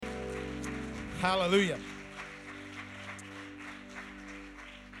Hallelujah.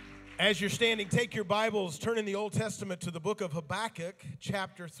 As you're standing, take your Bibles, turn in the Old Testament to the book of Habakkuk,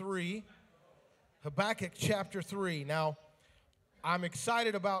 chapter 3. Habakkuk, chapter 3. Now, I'm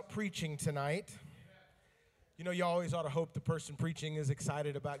excited about preaching tonight. You know, you always ought to hope the person preaching is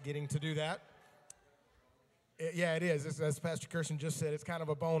excited about getting to do that. Yeah, it is. As Pastor Kirsten just said, it's kind of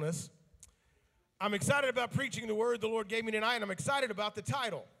a bonus. I'm excited about preaching the word the Lord gave me tonight, and I'm excited about the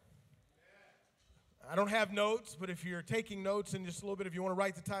title. I don't have notes, but if you're taking notes in just a little bit, if you want to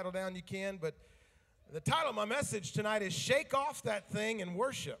write the title down, you can. But the title of my message tonight is Shake Off That Thing and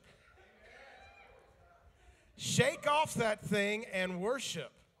Worship. Shake off that thing and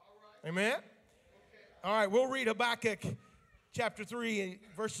worship. Amen? All right, we'll read Habakkuk chapter 3,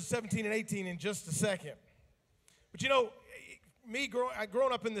 verses 17 and 18 in just a second. But you know, me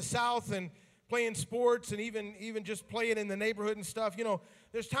growing up in the South and playing sports and even just playing in the neighborhood and stuff, you know,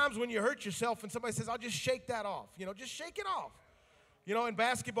 there's times when you hurt yourself and somebody says, I'll just shake that off. You know, just shake it off. You know, in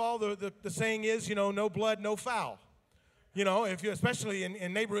basketball, the saying is, you know, no blood, no foul. You know, if you, especially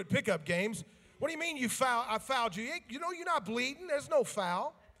in neighborhood pickup games, what do you mean I fouled you? You know, you're not bleeding. There's no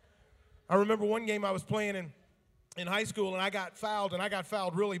foul. I remember one game I was playing in high school, and I got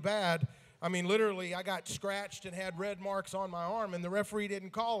fouled really bad. I mean, literally, I got scratched and had red marks on my arm, and the referee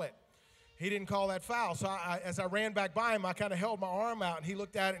didn't call it. He didn't call that foul. So as I ran back by him, I kind of held my arm out, and he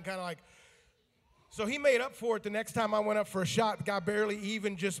looked at it and kind of like, so he made up for it the next time I went up for a shot. The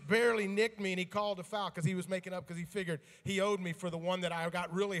guy just barely nicked me, and he called a foul because he was making up because he figured he owed me for the one that I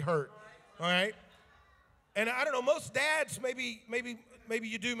got really hurt. All right? And I don't know, most dads, maybe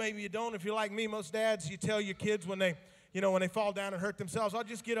you do, maybe you don't. If you're like me, most dads, you tell your kids when they fall down and hurt themselves, I'll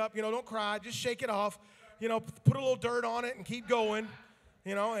just get up, you know, don't cry, just shake it off, you know, put a little dirt on it and keep going.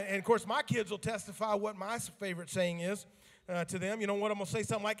 You know, and of course, my kids will testify what my favorite saying is to them. You know what, I'm going to say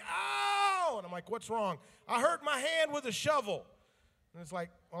something like, ow! And I'm like, what's wrong? I hurt my hand with a shovel. And it's like,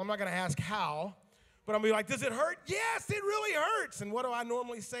 well, I'm not going to ask how, but I'm going to be like, does it hurt? Yes, it really hurts. And what do I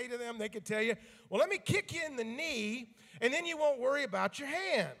normally say to them? They could tell you, well, let me kick you in the knee, and then you won't worry about your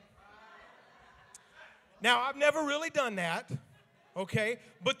hand. Now, I've never really done that. Okay,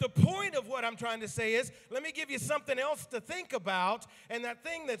 but the point of what I'm trying to say is, let me give you something else to think about, and that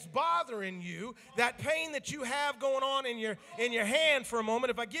thing that's bothering you, that pain that you have going on in your hand for a moment,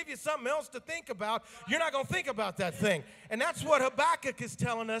 if I give you something else to think about, you're not going to think about that thing. And that's what Habakkuk is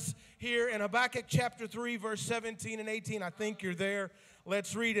telling us here in Habakkuk chapter 3, verse 17 and 18. I think you're there.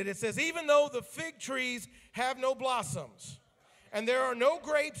 Let's read it. It says, even though the fig trees have no blossoms, and there are no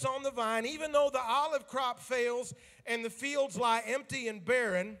grapes on the vine, even though the olive crop fails and the fields lie empty and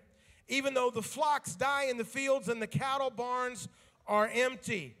barren, even though the flocks die in the fields and the cattle barns are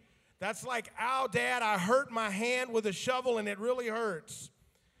empty. That's like, ow, Dad, I hurt my hand with a shovel and it really hurts.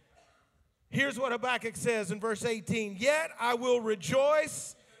 Here's what Habakkuk says in verse 18. Yet I will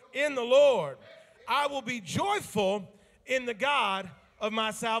rejoice in the Lord. I will be joyful in the God of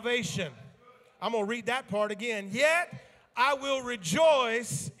my salvation. I'm going to read that part again. Yet I will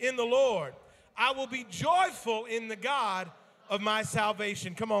rejoice in the Lord. I will be joyful in the God of my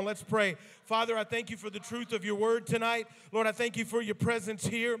salvation. Come on, let's pray. Father, I thank you for the truth of your word tonight. Lord, I thank you for your presence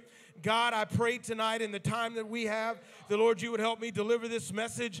here. God, I pray tonight in the time that we have, the Lord, you would help me deliver this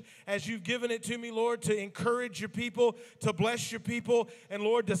message as you've given it to me, Lord, to encourage your people, to bless your people, and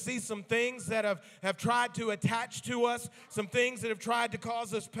Lord, to see some things that have tried to attach to us, some things that have tried to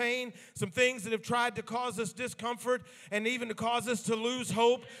cause us pain, some things that have tried to cause us discomfort, and even to cause us to lose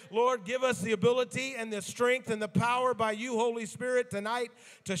hope. Lord, give us the ability and the strength and the power by you, Holy Spirit, tonight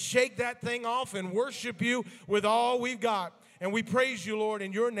to shake that thing off and worship you with all we've got. And we praise you, Lord,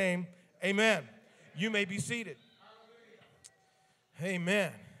 in your name. Amen. You may be seated.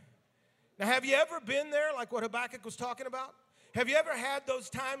 Amen. Now, have you ever been there like what Habakkuk was talking about? Have you ever had those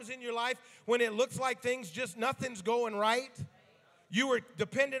times in your life when it looks like nothing's going right? You were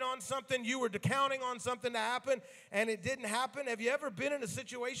dependent on something, you were counting on something to happen, and it didn't happen. Have you ever been in a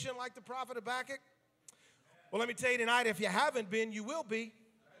situation like the prophet Habakkuk? Well, let me tell you tonight, if you haven't been, you will be.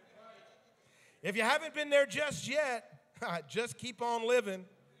 If you haven't been there just yet, just keep on living.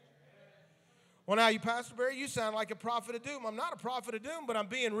 Well, now, you, Pastor Barry, you sound like a prophet of doom. I'm not a prophet of doom, but I'm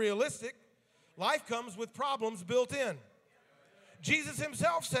being realistic. Life comes with problems built in. Jesus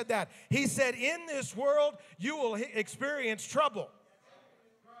himself said that. He said, in this world, you will experience trouble.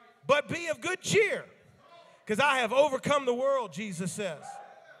 But be of good cheer, because I have overcome the world, Jesus says.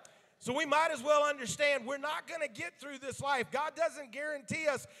 So we might as well understand we're not going to get through this life. God doesn't guarantee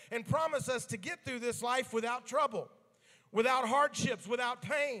us and promise us to get through this life without trouble, without hardships, without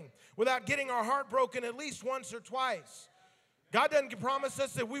pain, without getting our heart broken at least once or twice. God doesn't promise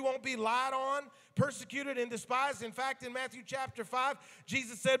us that we won't be lied on, persecuted, and despised. In fact, in Matthew chapter 5,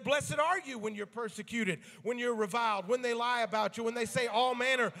 Jesus said, blessed are you when you're persecuted, when you're reviled, when they lie about you, when they say all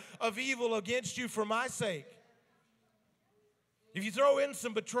manner of evil against you for my sake. If you throw in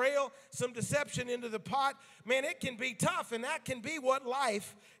some betrayal, some deception into the pot, man, it can be tough, and that can be what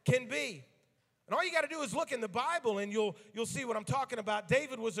life can be. And all you got to do is look in the Bible, and you'll see what I'm talking about.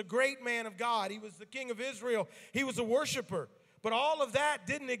 David was a great man of God. He was the king of Israel. He was a worshiper. But all of that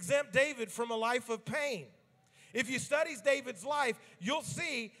didn't exempt David from a life of pain. If you study David's life, you'll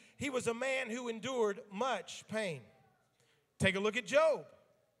see he was a man who endured much pain. Take a look at Job.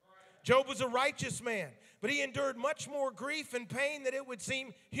 Job was a righteous man, but he endured much more grief and pain than it would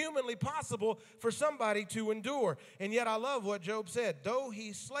seem humanly possible for somebody to endure. And yet I love what Job said. Though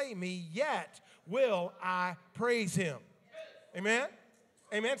he slay me, yet will I praise him. Amen?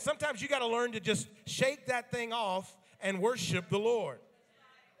 Amen. Sometimes you got to learn to just shake that thing off and worship the Lord.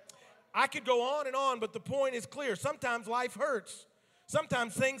 I could go on and on, but the point is clear. Sometimes life hurts.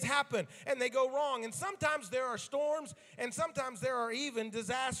 Sometimes things happen and they go wrong. And sometimes there are storms, and sometimes there are even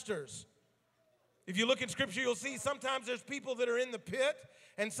disasters. If you look in Scripture, you'll see sometimes there's people that are in the pit,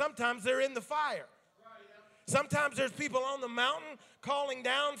 and sometimes they're in the fire. Sometimes there's people on the mountain calling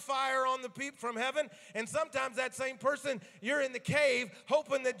down fire on the people from heaven, and sometimes that same person, you're in the cave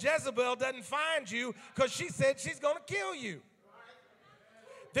hoping that Jezebel doesn't find you because she said she's going to kill you.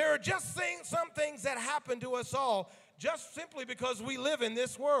 There are just some things that happen to us all just simply because we live in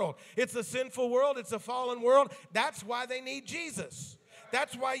this world. It's a sinful world. It's a fallen world. That's why they need Jesus.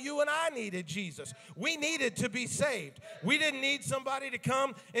 That's why you and I needed Jesus. We needed to be saved. We didn't need somebody to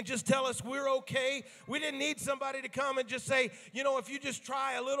come and just tell us we're okay. We didn't need somebody to come and just say, you know, if you just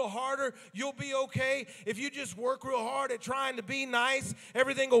try a little harder, you'll be okay. If you just work real hard at trying to be nice,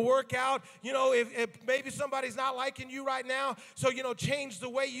 everything will work out. You know, if maybe somebody's not liking you right now, so, you know, change the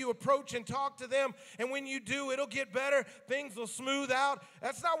way you approach and talk to them. And when you do, it'll get better. Things will smooth out.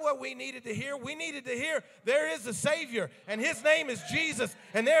 That's not what we needed to hear. We needed to hear there is a Savior, and his name is Jesus.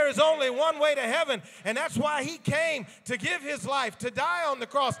 And there is only one way to heaven, and that's why he came to give his life, to die on the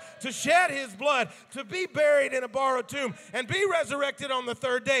cross, to shed his blood, to be buried in a borrowed tomb, and be resurrected on the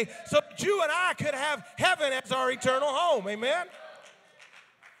third day so that you and I could have heaven as our eternal home. Amen?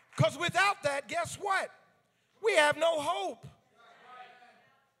 Because without that, guess what? We have no hope.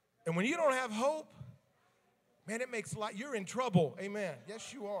 And when you don't have hope, man, it makes life, you're in trouble. Amen.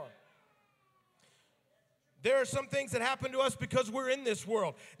 Yes, you are. There are some things that happen to us because we're in this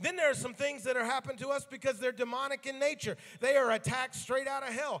world. Then there are some things that are happening to us because they're demonic in nature. They are attacks straight out of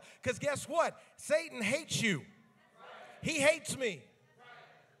hell. Because guess what? Satan hates you. He hates me.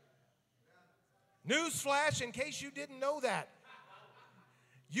 Newsflash, in case you didn't know that.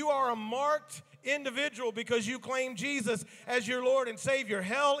 You are a marked individual because you claim Jesus as your Lord and Savior.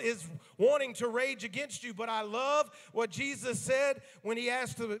 Hell is wanting to rage against you, but I love what Jesus said when he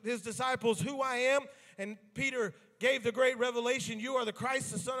asked his disciples who I am. And Peter gave the great revelation, you are the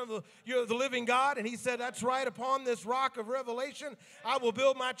Christ, the Son of you're the living God. And he said, that's right, upon this rock of revelation, I will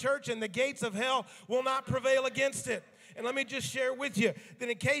build my church, and the gates of hell will not prevail against it. And let me just share with you that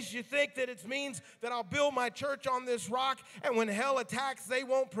in case you think that it means that I'll build my church on this rock, and when hell attacks, they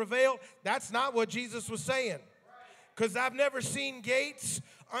won't prevail, that's not what Jesus was saying. Because I've never seen gates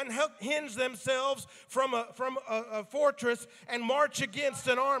unhinge themselves from a fortress and march against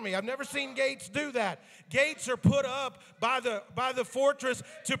an army. I've never seen gates do that. Gates are put up by the fortress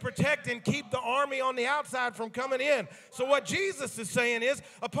to protect and keep the army on the outside from coming in. So what Jesus is saying is,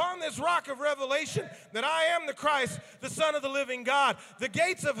 upon this rock of revelation, that I am the Christ, the Son of the living God, the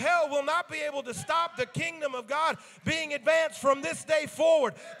gates of hell will not be able to stop the kingdom of God being advanced from this day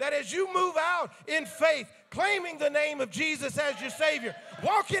forward. That as you move out in faith, claiming the name of Jesus as your Savior,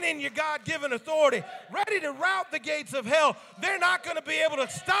 walking in your God-given authority, ready to rout the gates of hell, they're not going to be able to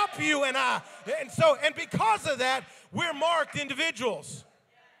stop you and I. And because of that, we're marked individuals.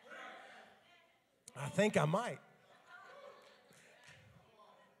 I think I might.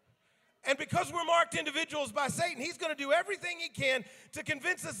 And because we're marked individuals by Satan, he's going to do everything he can to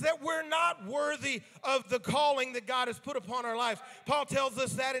convince us that we're not worthy of the calling that God has put upon our lives. Paul tells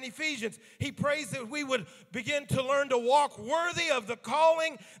us that in Ephesians. He prays that we would begin to learn to walk worthy of the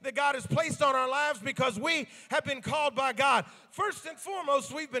calling that God has placed on our lives because we have been called by God. First and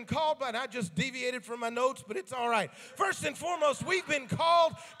foremost, we've been called by, and I just deviated from my notes, but it's all right. First and foremost, we've been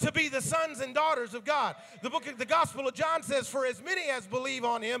called to be the sons and daughters of God. The Gospel of John says, for as many as believe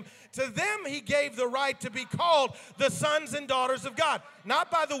on him, to them he gave the right to be called the sons and daughters of God.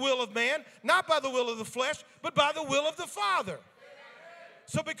 Not by the will of man, not by the will of the flesh, but by the will of the Father.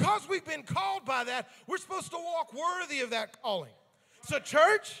 So because we've been called by that, we're supposed to walk worthy of that calling. So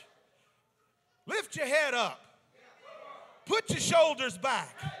church, lift your head up. Put your shoulders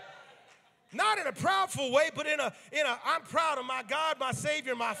back. Not in a proudful way, but in a I'm proud of my God, my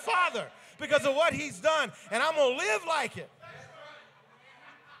Savior, my Father, because of what he's done, and I'm going to live like it.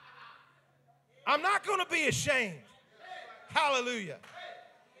 I'm not going to be ashamed. Hallelujah.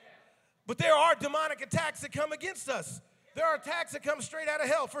 But there are demonic attacks that come against us. There are attacks that come straight out of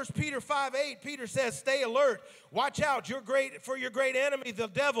hell. 1 Peter 5:8, Peter says, stay alert. Watch out for your great enemy, the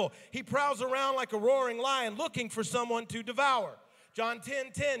devil. He prowls around like a roaring lion looking for someone to devour. John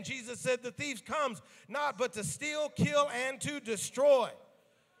 10:10, Jesus said, the thief comes not but to steal, kill, and to destroy.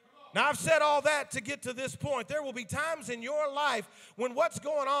 Now, I've said all that to get to this point. There will be times in your life when what's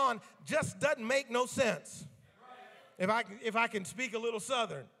going on just doesn't make no sense. If I can speak a little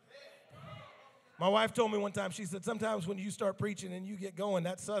Southern. My wife told me one time, she said, sometimes when you start preaching and you get going,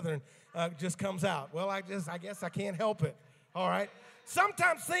 that Southern just comes out. Well, I guess I can't help it, all right?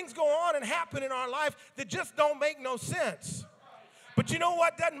 Sometimes things go on and happen in our life that just don't make no sense. But you know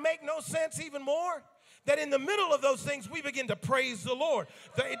what doesn't make no sense even more? That in the middle of those things, we begin to praise the Lord.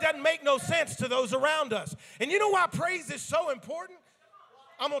 It doesn't make no sense to those around us. And you know why praise is so important?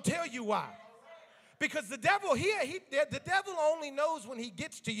 I'm going to tell you why. Because the devil, the devil only knows when he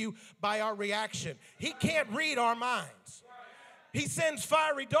gets to you by our reaction. He can't read our minds. He sends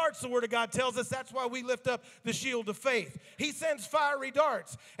fiery darts, the Word of God tells us. That's why we lift up the shield of faith. He sends fiery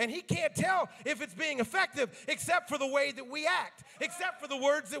darts, and he can't tell if it's being effective except for the way that we act, except for the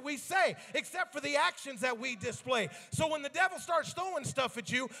words that we say, except for the actions that we display. So when the devil starts throwing stuff at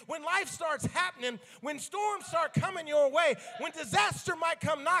you, when life starts happening, when storms start coming your way, when disaster might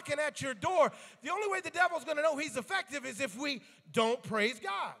come knocking at your door, the only way the devil's going to know he's effective is if we don't praise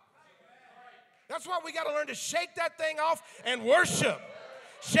God. That's why we got to learn to shake that thing off and worship.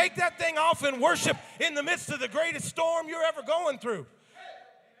 Shake that thing off and worship in the midst of the greatest storm you're ever going through.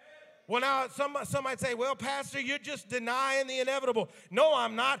 Well, now, some might say, well, Pastor, you're just denying the inevitable. No,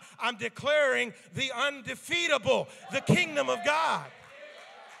 I'm not. I'm declaring the undefeatable, the kingdom of God.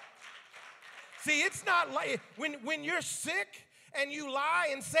 See, it's not like when you're sick and you lie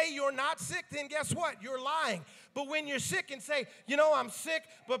and say you're not sick, then guess what? You're lying. But when you're sick and say, you know, I'm sick,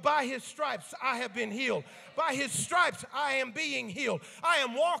 but by his stripes I have been healed. By his stripes I am being healed. I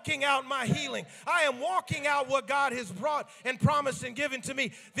am walking out my healing. I am walking out what God has brought and promised and given to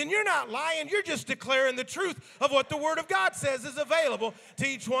me. Then you're not lying. You're just declaring the truth of what the Word of God says is available to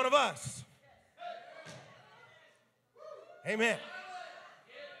each one of us. Amen.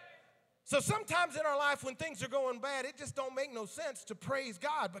 So sometimes in our life when things are going bad, it just don't make no sense to praise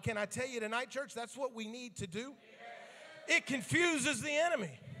God. But can I tell you tonight, church, that's what we need to do. It confuses the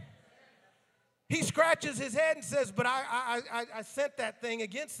enemy. He scratches his head and says, but I sent that thing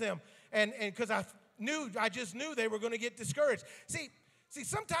against them. And because I just knew they were going to get discouraged. See,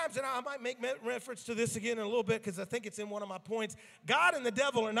 sometimes, and I might make reference to this again in a little bit because I think it's in one of my points. God and the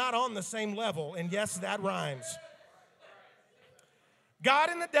devil are not on the same level. And yes, that rhymes.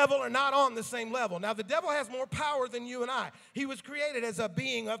 God and the devil are not on the same level. Now, the devil has more power than you and I. He was created as a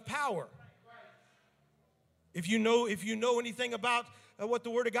being of power. If you know anything about what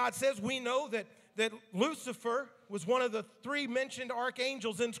the Word of God says, we know that Lucifer was one of the three mentioned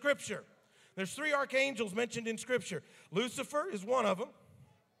archangels in Scripture. There's three archangels mentioned in Scripture. Lucifer is one of them.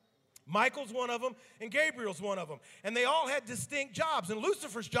 Michael's one of them, and Gabriel's one of them. And they all had distinct jobs. And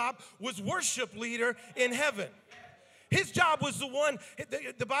Lucifer's job was worship leader in heaven. His job was the one,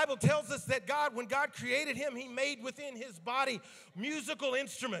 the Bible tells us that when God created him, he made within his body musical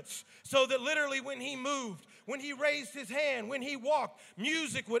instruments. So that literally when he moved, when he raised his hand, when he walked,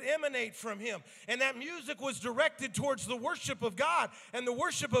 music would emanate from him. And that music was directed towards the worship of God and the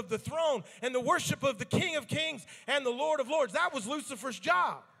worship of the throne and the worship of the King of Kings and the Lord of Lords. That was Lucifer's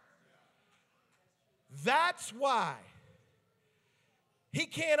job. That's why he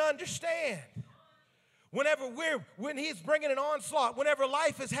can't understand. When he's bringing an onslaught, whenever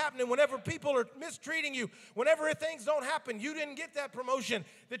life is happening, whenever people are mistreating you, whenever things don't happen, you didn't get that promotion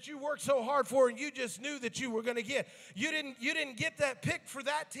that you worked so hard for and you just knew that you were going to get. You didn't get that pick for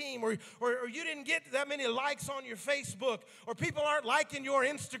that team or you didn't get that many likes on your Facebook or people aren't liking your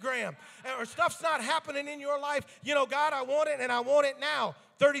Instagram or stuff's not happening in your life. You know, God, I want it and I want it now.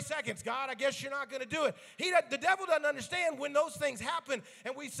 30 seconds. God, I guess you're not going to do it. The devil doesn't understand when those things happen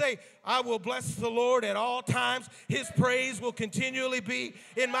and we say, I will bless the Lord at all times. His praise will continually be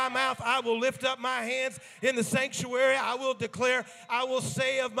in my mouth. I will lift up my hands in the sanctuary. I will declare, I will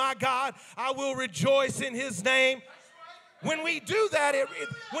say of my God, I will rejoice in his name. When we do that,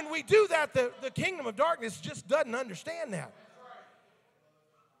 the kingdom of darkness just doesn't understand that.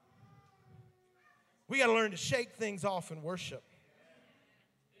 We got to learn to shake things off in worship.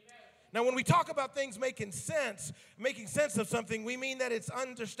 Now, when we talk about things making sense of something, we mean that it's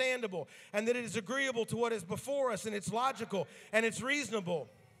understandable and that it is agreeable to what is before us, and it's logical and it's reasonable.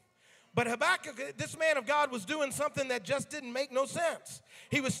 But Habakkuk, this man of God, was doing something that just didn't make no sense.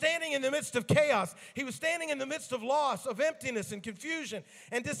 He was standing in the midst of chaos. He was standing in the midst of loss, of emptiness and confusion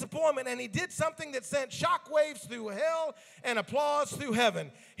and disappointment, and he did something that sent shockwaves through hell and applause through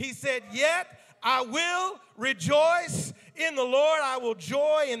heaven. He said, "Yet I will rejoice in the Lord. I will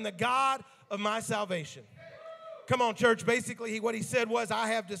joy in the God of my salvation." Come on, church. Basically, what he said was, I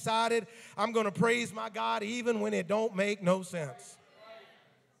have decided I'm going to praise my God even when it don't make no sense.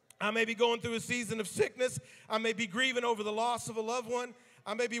 I may be going through a season of sickness. I may be grieving over the loss of a loved one.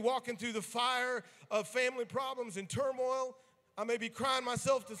 I may be walking through the fire of family problems and turmoil. I may be crying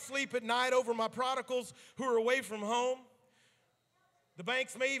myself to sleep at night over my prodigals who are away from home. The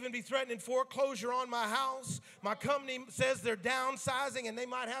banks may even be threatening foreclosure on my house. My company says they're downsizing and they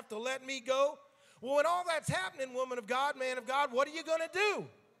might have to let me go. Well, when all that's happening, woman of God, man of God, what are you going to do?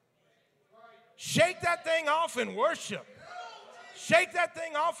 Shake that thing off and worship. Shake that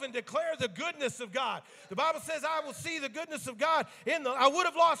thing off and declare the goodness of God. The Bible says, I will see the goodness of God I would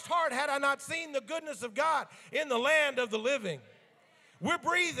have lost heart had I not seen the goodness of God in the land of the living. We're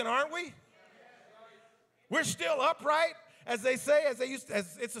breathing, aren't we? We're still upright, as they say, as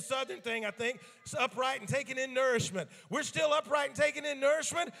it's a southern thing, I think. It's upright and taking in nourishment. We're still upright and taking in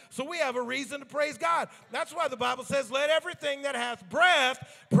nourishment, so we have a reason to praise God. That's why the Bible says, let everything that hath breath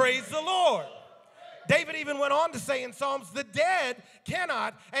praise the Lord. David even went on to say in Psalms, the dead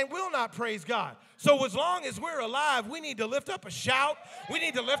cannot and will not praise God. So as long as we're alive, we need to lift up a shout. We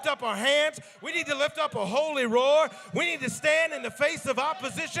need to lift up our hands. We need to lift up a holy roar. We need to stand in the face of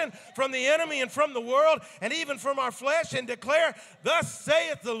opposition from the enemy and from the world and even from our flesh and declare, thus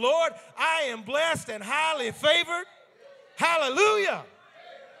saith the Lord, I am blessed and highly favored. Hallelujah.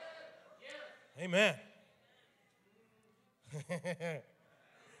 Amen.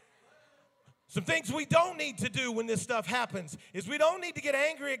 Some things we don't need to do when this stuff happens is we don't need to get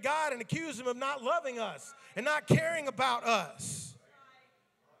angry at God and accuse him of not loving us and not caring about us.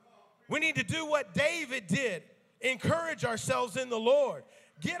 We need to do what David did, encourage ourselves in the Lord.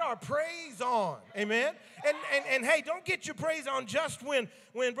 Get our praise on, amen? And hey, don't get your praise on just when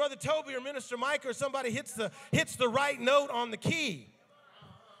Brother Toby or Minister Mike or somebody hits the right note on the key.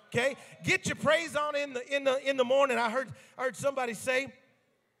 Okay? Get your praise on in the morning. I heard somebody say,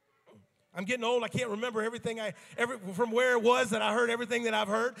 I'm getting old. I can't remember everything from where it was that I heard everything that I've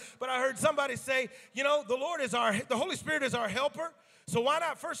heard. But I heard somebody say, the Holy Spirit is our helper. So why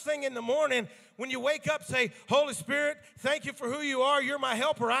not first thing in the morning when you wake up say, Holy Spirit, thank you for who you are. You're my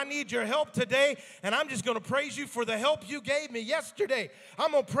helper. I need your help today. And I'm just going to praise you for the help you gave me yesterday.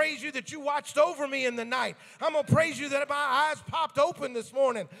 I'm going to praise you that you watched over me in the night. I'm going to praise you that my eyes popped open this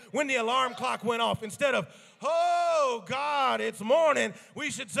morning when the alarm clock went off. Instead of, oh, God, it's morning, we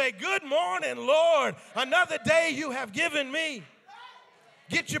should say, good morning, Lord. Another day you have given me.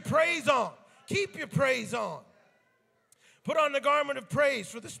 Get your praise on. Keep your praise on. Put on the garment of praise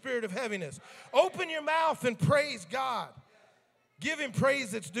for the spirit of heaviness. Open your mouth and praise God. Give him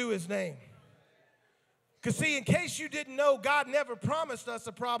praise that's due his name. Because see, in case you didn't know, God never promised us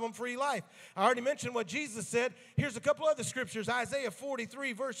a problem-free life. I already mentioned what Jesus said. Here's a couple other scriptures. Isaiah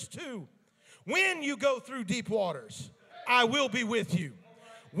 43, verse 2. When you go through deep waters, I will be with you.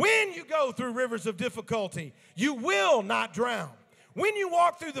 When you go through rivers of difficulty, you will not drown. When you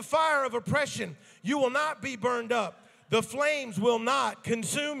walk through the fire of oppression, you will not be burned up. The flames will not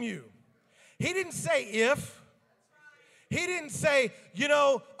consume you. He didn't say if. He didn't say,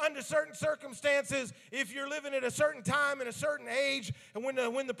 under certain circumstances, if you're living at a certain time and a certain age, and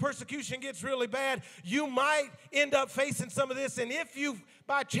when the persecution gets really bad, you might end up facing some of this. And if you,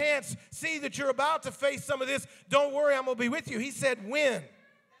 by chance, see that you're about to face some of this, don't worry, I'm going to be with you. He said when.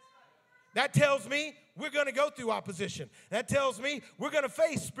 That tells me we're going to go through opposition. That tells me we're going to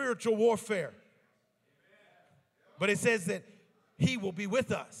face spiritual warfare. But it says that he will be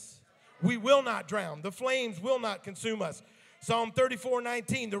with us. We will not drown. The flames will not consume us. Psalm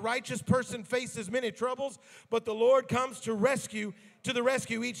 34:19, the righteous person faces many troubles, but the Lord comes to the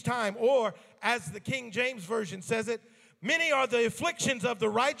rescue each time. Or, as the King James Version says it, many are the afflictions of the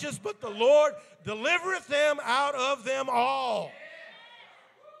righteous, but the Lord delivereth them out of them all.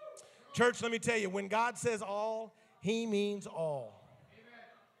 Church, let me tell you, when God says all, he means all.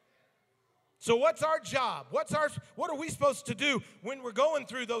 So what's our job? What are we supposed to do when we're going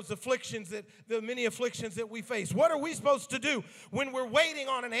through those afflictions, the many afflictions that we face? What are we supposed to do when we're waiting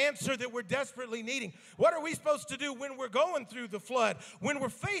on an answer that we're desperately needing? What are we supposed to do when we're going through the flood, when we're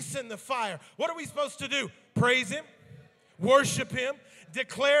facing the fire? What are we supposed to do? Praise him, worship him,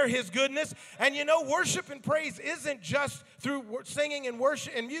 declare his goodness. And you know, worship and praise isn't just through singing and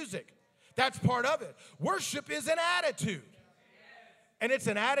worship and music. That's part of it. Worship is an attitude. And it's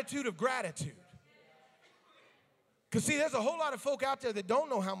an attitude of gratitude. Because see, there's a whole lot of folk out there that don't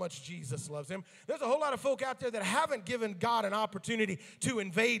know how much Jesus loves them. There's a whole lot of folk out there that haven't given God an opportunity to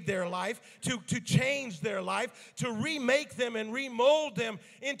invade their life, to change their life, to remake them and remold them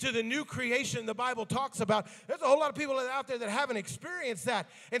into the new creation the Bible talks about. There's a whole lot of people out there that haven't experienced that.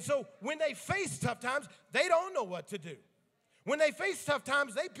 And so when they face tough times, they don't know what to do. When they face tough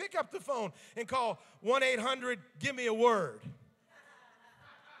times, they pick up the phone and call 1-800-GIVE-ME-A-WORD.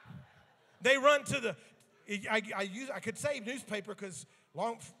 They run to the, I could say newspaper because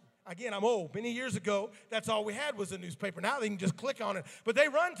again, I'm old. Many years ago, that's all we had was a newspaper. Now they can just click on it. But they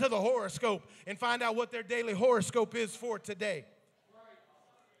run to the horoscope and find out what their daily horoscope is for today.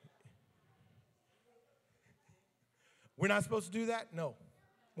 We're not supposed to do that? No,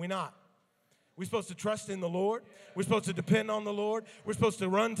 we're not. We're supposed to trust in the Lord. We're supposed to depend on the Lord. We're supposed to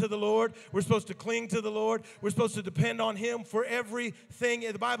run to the Lord. We're supposed to cling to the Lord. We're supposed to depend on him for everything.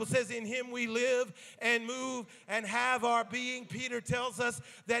 The Bible says in him we live and move and have our being. Peter tells us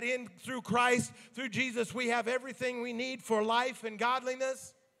that through Christ, through Jesus, we have everything we need for life and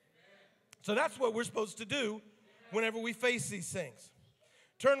godliness. So that's what we're supposed to do whenever we face these things.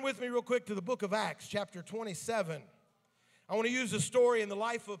 Turn with me real quick to the book of Acts, chapter 27. I want to use a story in the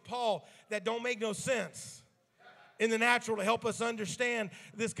life of Paul that don't make no sense in the natural to help us understand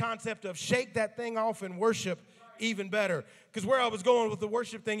this concept of shake that thing off and worship even better. Because where I was going with the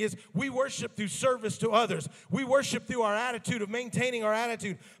worship thing is we worship through service to others. We worship through our attitude of maintaining our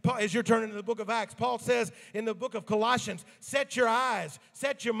attitude. Paul, as you're turning to the book of Acts, Paul says in the book of Colossians, set your eyes,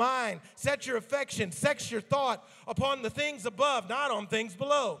 set your mind, set your affection, set your thought upon the things above, not on things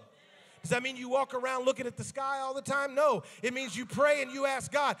below. Does that mean you walk around looking at the sky all the time? No. It means you pray and you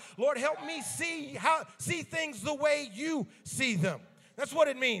ask God, Lord, help me see things the way you see them. That's what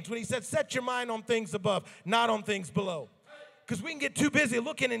it means when he said, set your mind on things above, not on things below. Because we can get too busy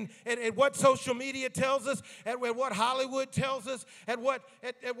looking at what social media tells us, at what Hollywood tells us, at what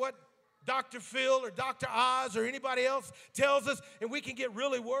Dr. Phil or Dr. Oz or anybody else tells us, and we can get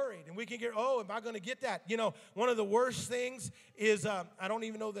really worried, and we can get, oh, am I going to get that? You know, one of the worst things is, I don't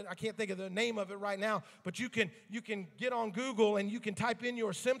even know that, I can't think of the name of it right now, but you can get on Google and you can type in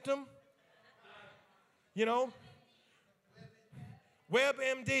your symptom, you know,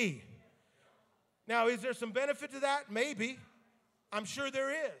 WebMD. Now, is there some benefit to that? Maybe. I'm sure there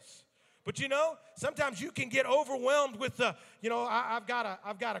is. But you know, sometimes you can get overwhelmed with the, you know, I've got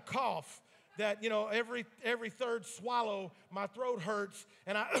a cough that, you know, every third swallow, my throat hurts,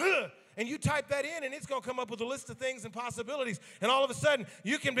 and and you type that in, and it's going to come up with a list of things and possibilities, and all of a sudden,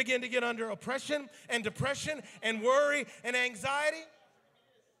 you can begin to get under oppression and depression and worry and anxiety.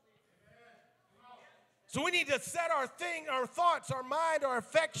 So we need to set our thoughts, our mind, our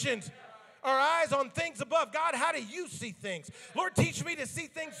affections, our eyes on things above. God, how do you see things? Lord, teach me to see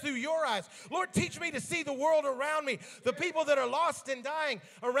things through your eyes. Lord, teach me to see the world around me, the people that are lost and dying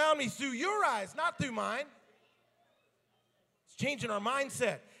around me through your eyes, not through mine. It's changing our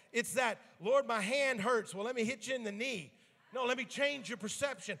mindset. It's that, Lord, my hand hurts. Well, let me hit you in the knee. No, let me change your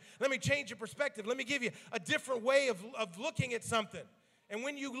perception. Let me change your perspective. Let me give you a different way of looking at something. And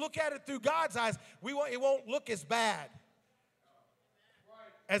when you look at it through God's eyes, it won't look as bad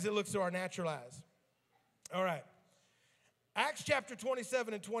as it looks through our natural eyes. All right. Acts chapter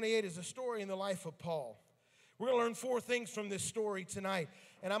 27 and 28 is a story in the life of Paul. We're going to learn 4 things from this story tonight.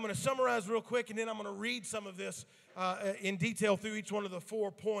 And I'm going to summarize real quick, and then I'm going to read some of this in detail through each one of the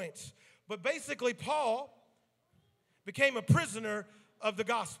 4 points. But basically, Paul became a prisoner of the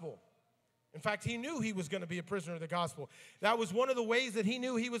gospel. In fact, he knew he was going to be a prisoner of the gospel. That was one of the ways that he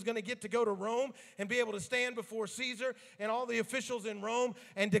knew he was going to get to go to Rome and be able to stand before Caesar and all the officials in Rome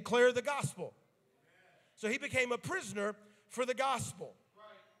and declare the gospel. So he became a prisoner for the gospel.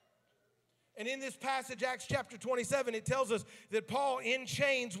 And in this passage, Acts chapter 27, it tells us that Paul in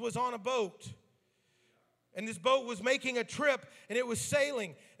chains was on a boat. And this boat was making a trip, and it was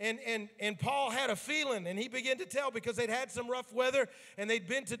sailing. And Paul had a feeling, and he began to tell because they'd had some rough weather, and they'd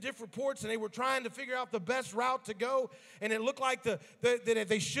been to different ports, and they were trying to figure out the best route to go. And it looked like that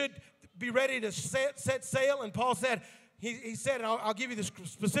they should be ready to set sail. And Paul said, he said, and I'll give you the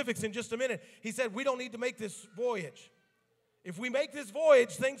specifics in just a minute. He said, we don't need to make this voyage. If we make this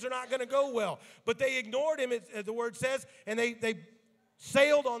voyage, things are not going to go well. But they ignored him, as the word says, and they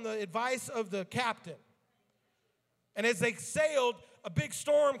sailed on the advice of the captain. And as they sailed, a big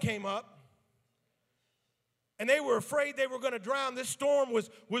storm came up. And they were afraid they were going to drown. This storm was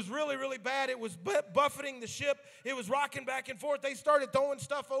really, really bad. It was buffeting the ship. It was rocking back and forth. They started throwing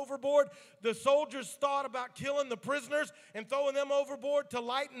stuff overboard. The soldiers thought about killing the prisoners and throwing them overboard to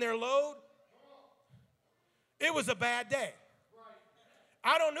lighten their load. It was a bad day.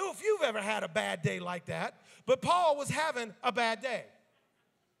 I don't know if you've ever had a bad day like that, but Paul was having a bad day.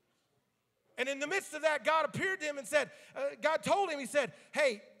 And in the midst of that, God appeared to him and said, God told him, he said,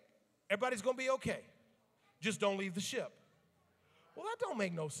 hey, everybody's going to be okay. Just don't leave the ship. Well, that don't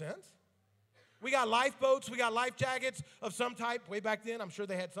make no sense. We got lifeboats. We got life jackets of some type. Way back then, I'm sure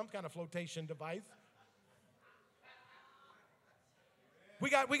they had some kind of flotation device. We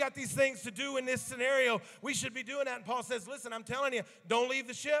got these things to do in this scenario. We should be doing that. And Paul says, listen, I'm telling you, don't leave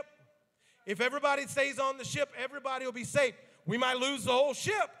the ship. If everybody stays on the ship, everybody will be safe. We might lose the whole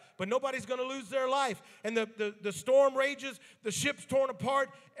ship, but nobody's going to lose their life. And the storm rages, the ship's torn apart,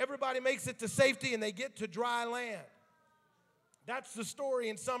 everybody makes it to safety, and they get to dry land. That's the story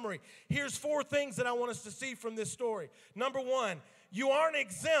in summary. Here's 4 things that I want us to see from this story. Number 1, you aren't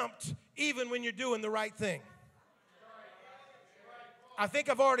exempt even when you're doing the right thing. I think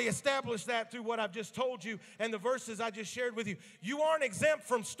I've already established that through what I've just told you and the verses I just shared with you. You aren't exempt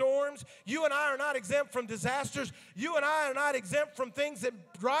from storms. You and I are not exempt from disasters. You and I are not exempt from things that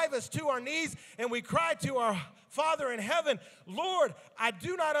drive us to our knees and we cry to our Father in heaven, Lord, I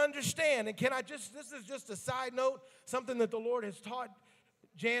do not understand. And this is just a side note, something that the Lord has taught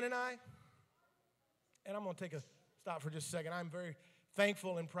Jan and I. And I'm going to take a stop for just a second. I'm very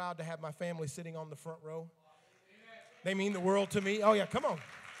thankful and proud to have my family sitting on the front row. They mean the world to me. Oh, yeah, come on.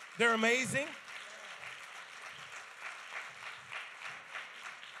 They're amazing.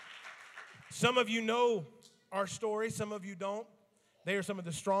 Some of you know our story. Some of you don't. They are some of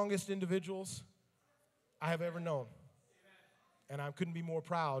the strongest individuals I have ever known. And I couldn't be more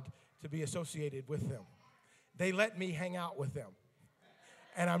proud to be associated with them. They let me hang out with them.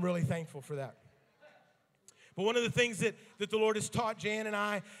 And I'm really thankful for that. But one of the things that the Lord has taught Jan and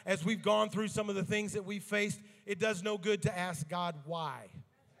I as we've gone through some of the things that we've faced, it does no good to ask God why.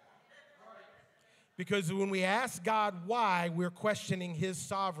 Because when we ask God why, we're questioning His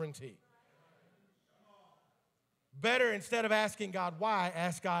sovereignty. Better, instead of asking God why,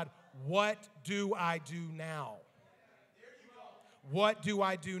 ask God, what do I do now? What do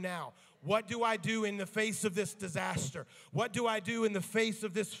I do now? What do I do in the face of this disaster? What do I do in the face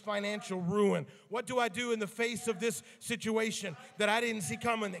of this financial ruin? What do I do in the face of this situation that I didn't see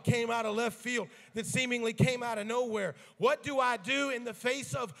coming, that came out of left field, that seemingly came out of nowhere? What do I do in the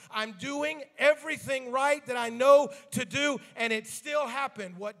face of I'm doing everything right that I know to do and it still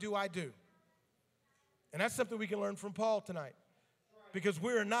happened? What do I do? And that's something we can learn from Paul tonight, because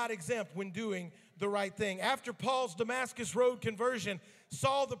we are not exempt when doing the right thing. After Paul's Damascus Road conversion,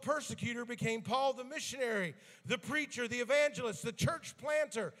 Saul the persecutor became Paul the missionary, the preacher, the evangelist, the church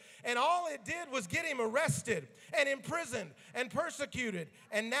planter. And all it did was get him arrested and imprisoned and persecuted.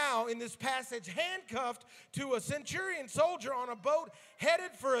 And now in this passage, handcuffed to a centurion soldier on a boat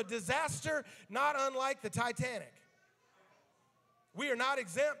headed for a disaster not unlike the Titanic. We are not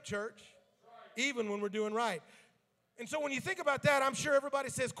exempt, church, even when we're doing right. And so when you think about that, I'm sure everybody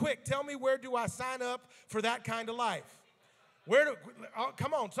says, quick, tell me, where do I sign up for that kind of life?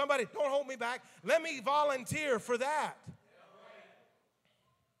 Come on, somebody, don't hold me back. Let me volunteer for that.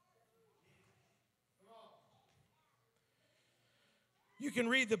 You can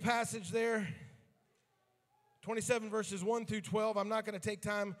read the passage there, 27 verses 1 through 12. I'm not going to take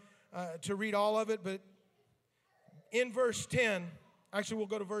time to read all of it, but in verse 10, actually we'll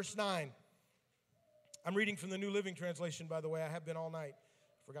go to verse 9. I'm reading from the New Living Translation, by the way. I have been all night.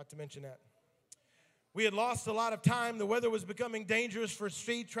 Forgot to mention that. We had lost a lot of time. The weather was becoming dangerous for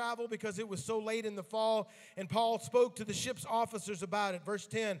sea travel because it was so late in the fall. And Paul spoke to the ship's officers about it. Verse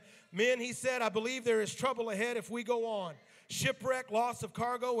 10, men, he said, I believe there is trouble ahead if we go on. Shipwreck, loss of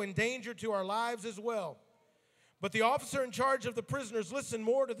cargo, and danger to our lives as well. But the officer in charge of the prisoners listened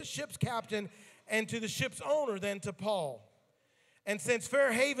more to the ship's captain and to the ship's owner than to Paul. And since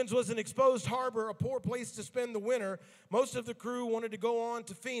Fair Havens was an exposed harbor, a poor place to spend the winter, most of the crew wanted to go on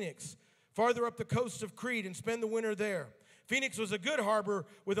to Phoenix, farther up the coast of Crete, and spend the winter there. Phoenix was a good harbor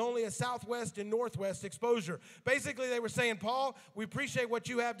with only a southwest and northwest exposure. Basically, they were saying, Paul, we appreciate what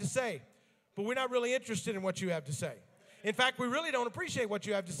you have to say, but we're not really interested in what you have to say. In fact, we really don't appreciate what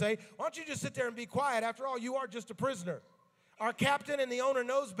you have to say. Why don't you just sit there and be quiet? After all, you are just a prisoner. our captain and the owner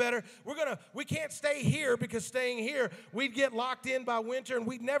knows better. We can't stay here because staying here, we'd get locked in by winter and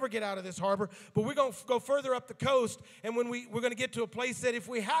we'd never get out of this harbor. But we're going to go further up the coast, and when we're going to get to a place that if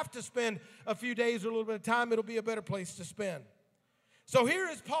we have to spend a few days or a little bit of time, it'll be a better place to spend. So here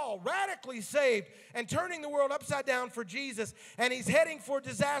is Paul, radically saved and turning the world upside down for Jesus, and he's heading for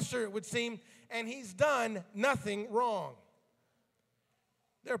disaster, it would seem, and he's done nothing wrong.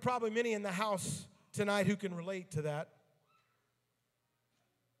 There are probably many in the house tonight who can relate to that.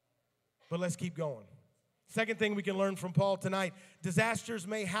 But let's keep going. Second thing we can learn from Paul tonight, disasters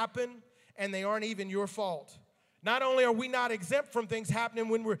may happen, and they aren't even your fault. Not only are we not exempt from things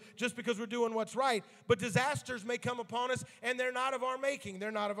happening just because we're doing what's right, but disasters may come upon us, and they're not of our making.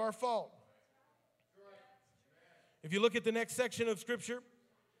 They're not of our fault. If you look at the next section of Scripture,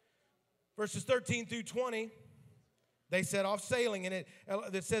 verses 13 through 20, they set off sailing, and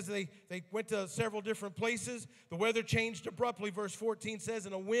it says they went to several different places. The weather changed abruptly, verse 14 says,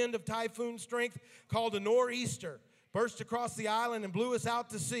 and a wind of typhoon strength called a nor'easter burst across the island and blew us out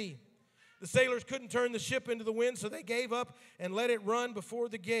to sea. The sailors couldn't turn the ship into the wind, so they gave up and let it run before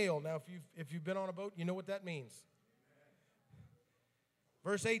the gale. Now, if you've been on a boat, you know what that means.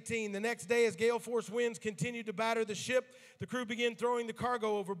 Verse 18, the next day as gale force winds continued to batter the ship, the crew began throwing the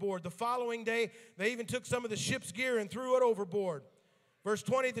cargo overboard. The following day, they even took some of the ship's gear and threw it overboard. Verse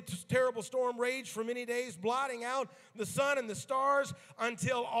 20, the terrible storm raged for many days, blotting out the sun and the stars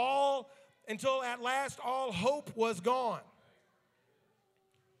until at last all hope was gone.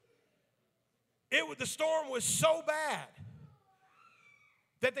 The storm was so bad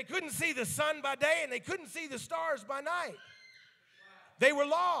that they couldn't see the sun by day and they couldn't see the stars by night. They were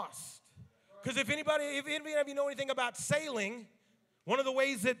lost. Because if anybody of you know anything about sailing, one of the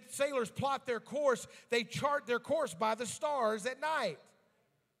ways that sailors plot their course, they chart their course by the stars at night.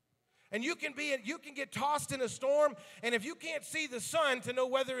 And you can get tossed in a storm, and if you can't see the sun to know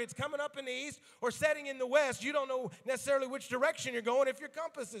whether it's coming up in the east or setting in the west, you don't know necessarily which direction you're going if your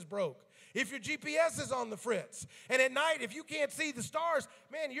compass is broke, if your GPS is on the fritz. And at night, if you can't see the stars,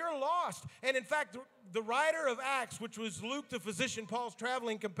 man, you're lost. And in fact, the writer of Acts, which was Luke the physician, Paul's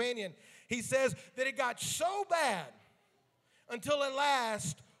traveling companion, he says that it got so bad until at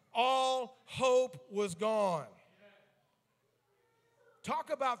last all hope was gone.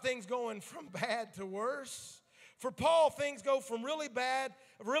 Talk about things going from bad to worse. For Paul, things go from a really bad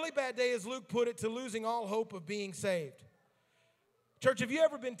day, as Luke put it, to losing all hope of being saved. Church, have you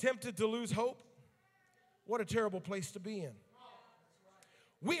ever been tempted to lose hope? What a terrible place to be in.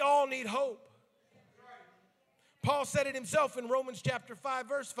 We all need hope. Paul said it himself in Romans chapter 5,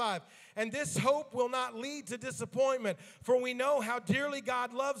 verse 5. And this hope will not lead to disappointment, for we know how dearly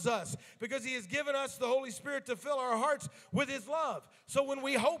God loves us, because he has given us the Holy Spirit to fill our hearts with his love. So when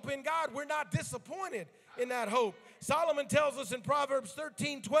we hope in God, we're not disappointed in that hope. Solomon tells us in Proverbs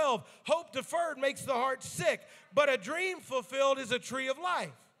 13:12, hope deferred makes the heart sick, but a dream fulfilled is a tree of life.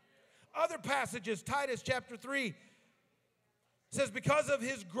 Other passages, Titus chapter 3 says, because of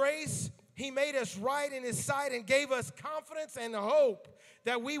his grace, he made us right in his sight and gave us confidence and hope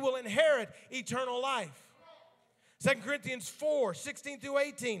that we will inherit eternal life. 2 Corinthians 4, 16 through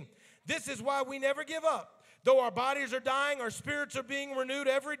 18. This is why we never give up. Though our bodies are dying, our spirits are being renewed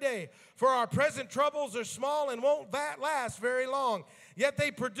every day. For our present troubles are small and won't last very long. Yet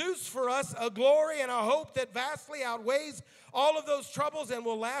they produce for us a glory and a hope that vastly outweighs all of those troubles and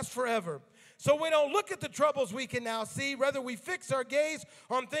will last forever. So we don't look at the troubles we can now see. Rather, we fix our gaze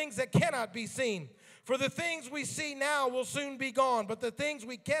on things that cannot be seen. For the things we see now will soon be gone, but the things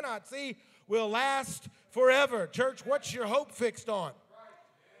we cannot see will last forever. Church, what's your hope fixed on?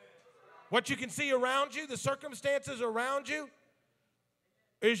 What you can see around you, the circumstances around you?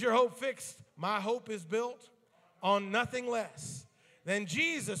 Is your hope fixed? My hope is built on nothing less than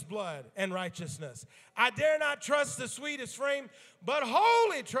Jesus' blood and righteousness. I dare not trust the sweetest frame, but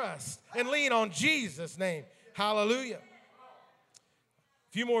wholly trust and lean on Jesus' name. Hallelujah.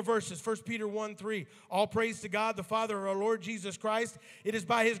 A few more verses. 1 Peter 1:3. All praise to God, the Father of our Lord Jesus Christ. It is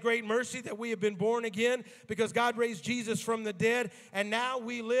by his great mercy that we have been born again, because God raised Jesus from the dead, and now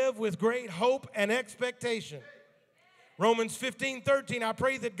we live with great hope and expectation. Romans 15:13. I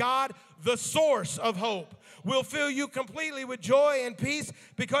pray that God, the source of hope, will fill you completely with joy and peace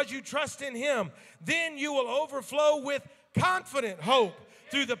because you trust in him. Then you will overflow with confident hope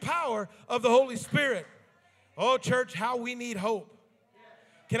through the power of the Holy Spirit. Oh, church, how we need hope.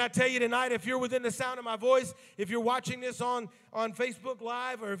 Can I tell you tonight, if you're within the sound of my voice, if you're watching this on Facebook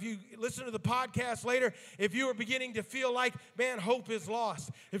Live, or if you listen to the podcast later, if you are beginning to feel like, man, hope is lost,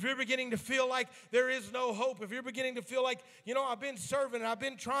 if you're beginning to feel like there is no hope, if you're beginning to feel like, I've been serving and I've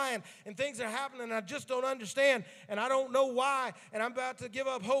been trying and things are happening and I just don't understand and I don't know why and I'm about to give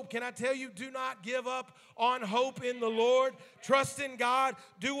up hope, can I tell you, do not give up on hope in the Lord. Trust in God.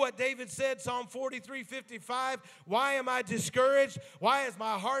 Do what David said, Psalm 43:55. Why am I discouraged? Why is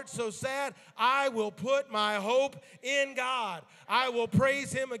my heart so sad? I will put my hope in God. I will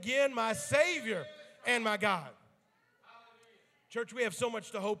praise him again, my Savior and my God. Church, we have so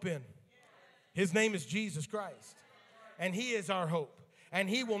much to hope in. His name is Jesus Christ, and he is our hope, and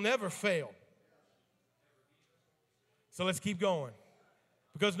he will never fail. So let's keep going.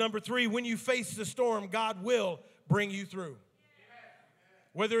 Because number 3, when you face the storm, God will bring you through.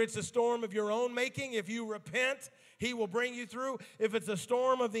 Whether it's a storm of your own making, if you repent, he will bring you through. If it's a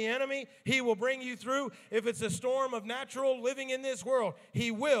storm of the enemy, he will bring you through. If it's a storm of natural living in this world,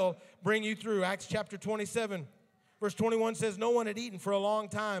 he will bring you through. Acts chapter 27, verse 21 says, no one had eaten for a long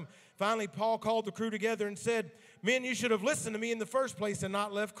time. Finally, Paul called the crew together and said, men, you should have listened to me in the first place and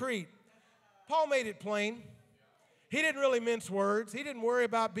not left Crete. Paul made it plain. He didn't really mince words. He didn't worry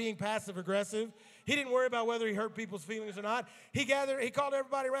about being passive-aggressive. He didn't worry about whether he hurt people's feelings or not. He called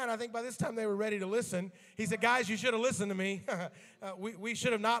everybody around. I think by this time they were ready to listen. He said, guys, you should have listened to me. We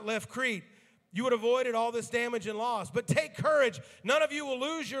should have not left Crete. You would have avoided all this damage and loss. But take courage. None of you will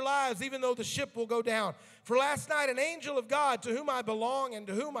lose your lives, even though the ship will go down. For last night, an angel of God, to whom I belong and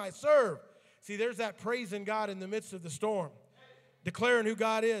to whom I serve. See, there's that praising God in the midst of the storm, declaring who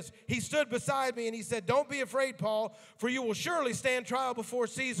God is. He stood beside me and he said, don't be afraid, Paul, for you will surely stand trial before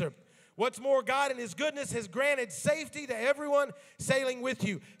Caesar. What's more, God in his goodness has granted safety to everyone sailing with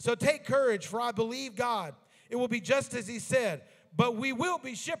you. So take courage, for I believe God. It will be just as he said, but we will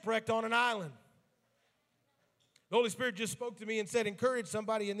be shipwrecked on an island. The Holy Spirit just spoke to me and said, encourage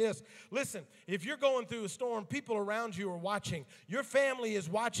somebody in this. Listen, if you're going through a storm, people around you are watching. Your family is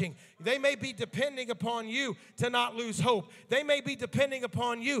watching. They may be depending upon you to not lose hope. They may be depending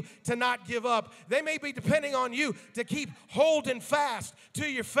upon you to not give up. They may be depending on you to keep holding fast to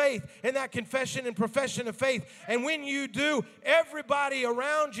your faith in that confession and profession of faith. And when you do, everybody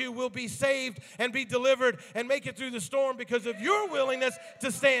around you will be saved and be delivered and make it through the storm because of your willingness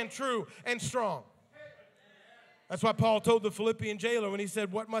to stand true and strong. That's why Paul told the Philippian jailer when he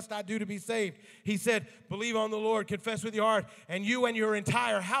said, what must I do to be saved? He said, believe on the Lord, confess with your heart, and you and your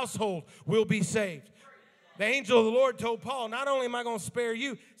entire household will be saved. The angel of the Lord told Paul, not only am I going to spare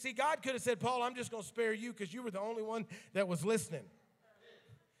you. See, God could have said, Paul, I'm just going to spare you because you were the only one that was listening.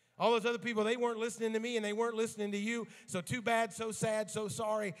 All those other people, they weren't listening to me and they weren't listening to you. So too bad, so sad, so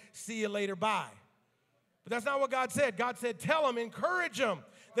sorry. See you later, bye. But that's not what God said. God said, tell them, encourage them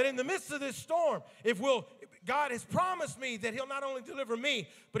that in the midst of this storm, God has promised me that he'll not only deliver me,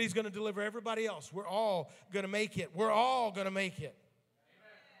 but he's going to deliver everybody else. We're all going to make it. We're all going to make it.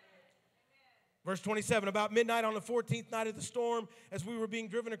 Amen. Verse 27, about midnight on the 14th night of the storm, as we were being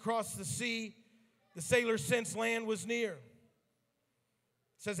driven across the sea, the sailors sensed land was near. It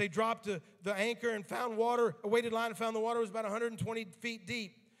says they dropped the anchor and found water, a weighted line and found the water was about 120 feet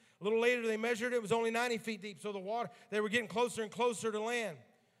deep. A little later they measured it was only 90 feet deep. So they were getting closer and closer to land.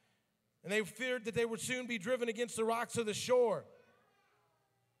 And they feared that they would soon be driven against the rocks of the shore.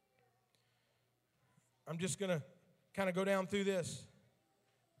 I'm just going to kind of go down through this.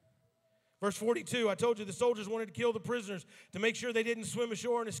 Verse 42, I told you the soldiers wanted to kill the prisoners to make sure they didn't swim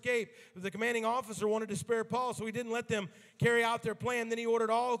ashore and escape. But the commanding officer wanted to spare Paul, so he didn't let them carry out their plan. Then he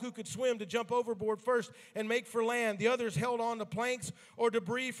ordered all who could swim to jump overboard first and make for land. The others held on to planks or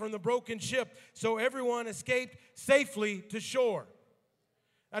debris from the broken ship, so everyone escaped safely to shore.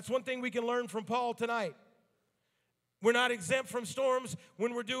 That's one thing we can learn from Paul tonight. We're not exempt from storms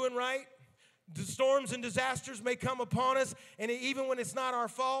when we're doing right. The storms and disasters may come upon us, and even when it's not our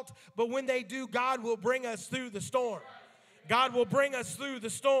fault, but when they do, God will bring us through the storm. God will bring us through the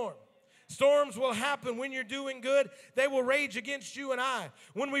storm. Storms will happen when you're doing good. They will rage against you and I.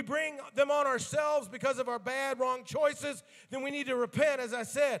 When we bring them on ourselves because of our bad, wrong choices, then we need to repent, as I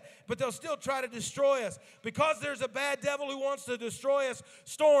said. But they'll still try to destroy us. Because there's a bad devil who wants to destroy us,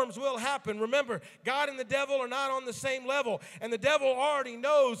 storms will happen. Remember, God and the devil are not on the same level. And the devil already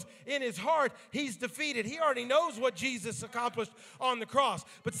knows in his heart he's defeated. He already knows what Jesus accomplished on the cross.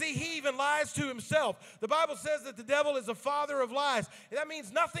 But see, he even lies to himself. The Bible says that the devil is the father of lies. And that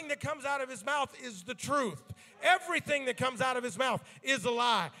means nothing that comes out of his mouth is the truth. Everything that comes out of his mouth is a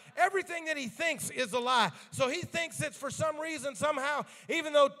lie. Everything that he thinks is a lie. So he thinks that for some reason, somehow,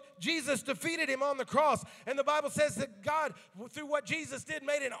 even though Jesus defeated him on the cross. And the Bible says that God, through what Jesus did,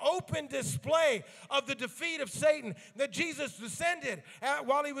 made an open display of the defeat of Satan. That Jesus descended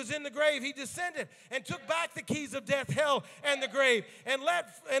while he was in the grave. He descended and took back the keys of death, hell, and the grave. And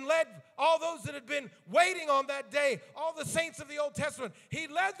led all those that had been waiting on that day, all the saints of the Old Testament, he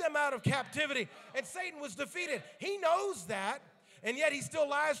led them out of captivity. And Satan was defeated. He knows that. And yet he still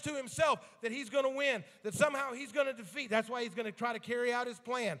lies to himself that he's going to win, that somehow he's going to defeat. That's why he's going to try to carry out his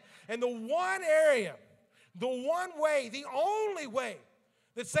plan. And the one area, the one way, the only way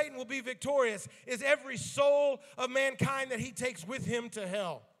that Satan will be victorious is every soul of mankind that he takes with him to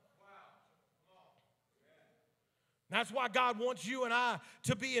hell. That's why God wants you and I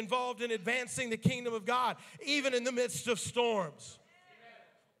to be involved in advancing the kingdom of God, even in the midst of storms.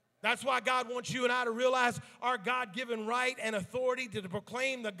 That's why God wants you and I to realize our God-given right and authority to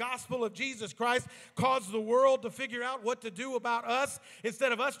proclaim the gospel of Jesus Christ, cause the world to figure out what to do about us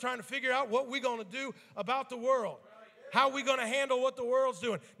instead of us trying to figure out what we're going to do about the world. How are we going to handle what the world's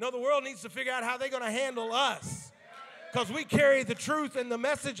doing? No, the world needs to figure out how they're going to handle us because we carry the truth and the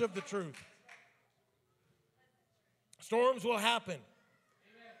message of the truth. Storms will happen.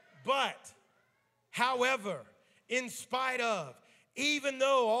 But, however, in spite of, even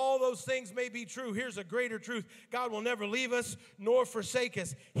though all those things may be true, here's a greater truth. God will never leave us nor forsake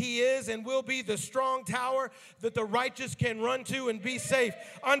us. He is and will be the strong tower that the righteous can run to and be safe.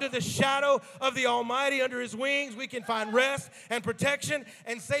 Under the shadow of the Almighty, under his wings, we can find rest and protection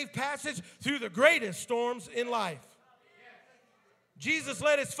and safe passage through the greatest storms in life. Jesus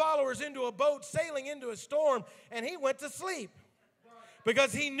led his followers into a boat sailing into a storm, and he went to sleep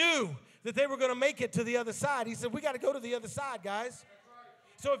because he knew that they were going to make it to the other side. He said, we got to go to the other side, guys.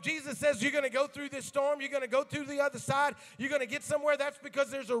 So if Jesus says you're going to go through this storm, you're going to go through the other side, you're going to get somewhere, that's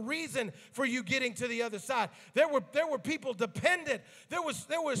because there's a reason for you getting to the other side. There were people dependent. There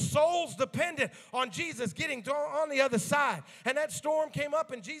was souls dependent on Jesus getting on the other side. And that storm came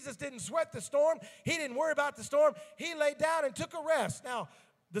up, and Jesus didn't sweat the storm. He didn't worry about the storm. He laid down and took a rest. Now,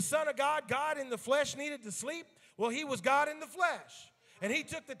 the Son of God, God in the flesh, needed to sleep. Well, he was God in the flesh. And he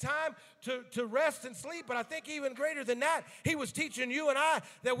took the time to rest and sleep. But I think even greater than that, he was teaching you and I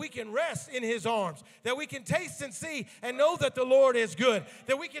that we can rest in his arms, that we can taste and see and know that the Lord is good,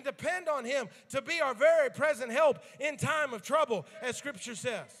 that we can depend on him to be our very present help in time of trouble, as Scripture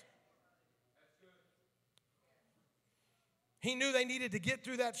says. He knew they needed to get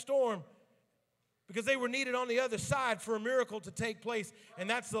through that storm because they were needed on the other side for a miracle to take place. And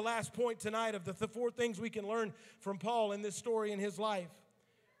that's the last point tonight of the four things we can learn from Paul in this story in his life.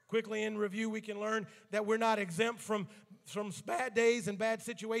 Quickly in review, we can learn that we're not exempt from bad days and bad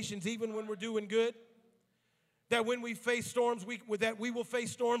situations, even when we're doing good. That when we face storms, we will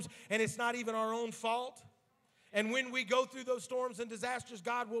face storms, and it's not even our own fault. And when we go through those storms and disasters,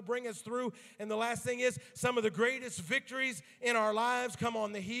 God will bring us through. And the last thing is, some of the greatest victories in our lives come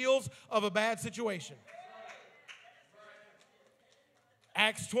on the heels of a bad situation.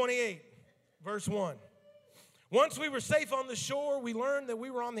 Acts 28, verse 1. Once we were safe on the shore, we learned that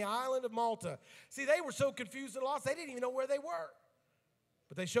we were on the island of Malta. See, they were so confused and lost, they didn't even know where they were.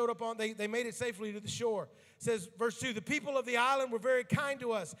 But they showed up they made it safely to the shore. It says, verse 2, the people of the island were very kind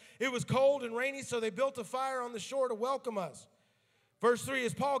to us. It was cold and rainy, so they built a fire on the shore to welcome us. Verse 3,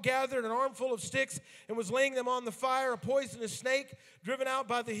 as Paul gathered an armful of sticks and was laying them on the fire, a poisonous snake, driven out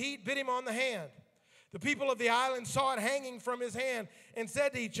by the heat, bit him on the hand. The people of the island saw it hanging from his hand and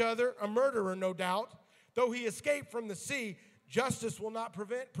said to each other, a murderer, no doubt. Though he escaped from the sea, justice will not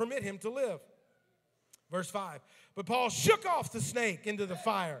permit him to live. Verse 5, but Paul shook off the snake into the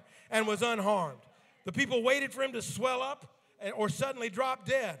fire and was unharmed. The people waited for him to swell up or suddenly drop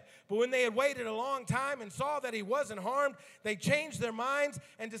dead. But when they had waited a long time and saw that he wasn't harmed, they changed their minds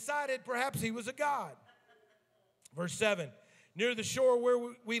and decided perhaps he was a god. Verse 7, near the shore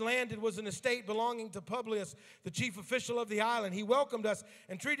where we landed was an estate belonging to Publius, the chief official of the island. He welcomed us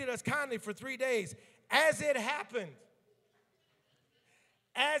and treated us kindly for 3 days. As it happened,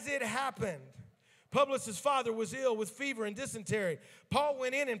 Publius' father was ill with fever and dysentery. Paul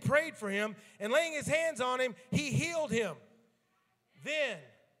went in and prayed for him, and laying his hands on him, he healed him. Then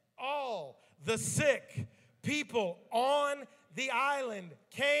all the sick people on the island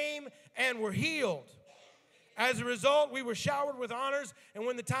came and were healed. As a result, we were showered with honors, and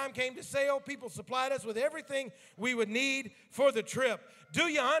when the time came to sail, people supplied us with everything we would need for the trip. Do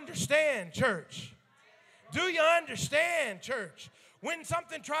you understand, church? Do you understand, church? When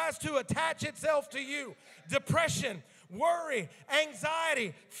something tries to attach itself to you, depression, worry,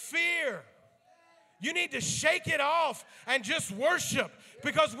 anxiety, fear, You need to shake it off and just worship.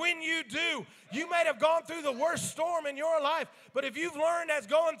 Because when you do, you may have gone through the worst storm in your life, but if you've learned as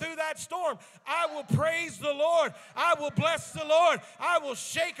going through that storm, I will praise the Lord, I will bless the Lord, I will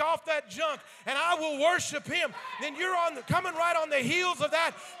shake off that junk, and I will worship Him, then you're coming right on the heels of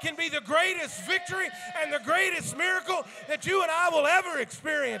that can be the greatest victory and the greatest miracle that you and I will ever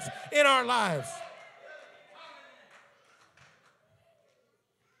experience in our lives.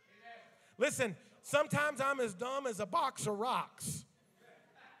 Listen, sometimes I'm as dumb as a box of rocks.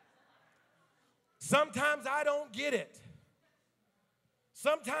 Sometimes I don't get it.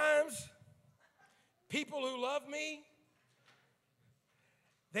 Sometimes people who love me,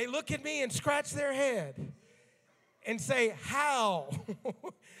 they look at me and scratch their head and say, how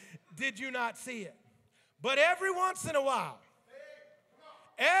did you not see it? But every once in a while,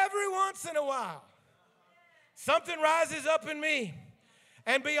 something rises up in me.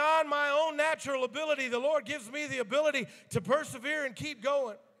 And beyond my own natural ability, the Lord gives me the ability to persevere and keep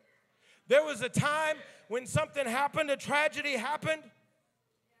going. There was a time when something happened, a tragedy happened.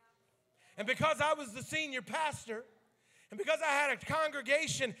 And because I was the senior pastor, and because I had a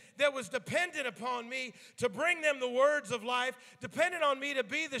congregation that was dependent upon me to bring them the words of life, dependent on me to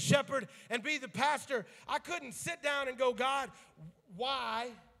be the shepherd and be the pastor, I couldn't sit down and go, God, why?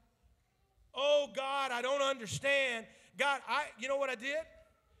 Oh, God, I don't understand. God, you know what I did?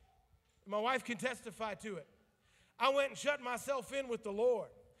 My wife can testify to it. I went and shut myself in with the Lord.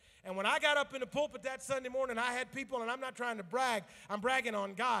 And when I got up in the pulpit that Sunday morning, I had people, and I'm not trying to brag, I'm bragging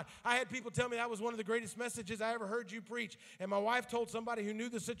on God. I had people tell me that was one of the greatest messages I ever heard you preach. And my wife told somebody who knew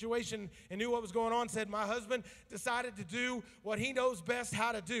the situation and knew what was going on, said, my husband decided to do what he knows best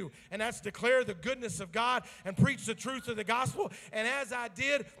how to do, and that's declare the goodness of God and preach the truth of the gospel. And as I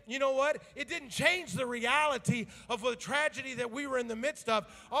did, you know what? It didn't change the reality of the tragedy that we were in the midst of.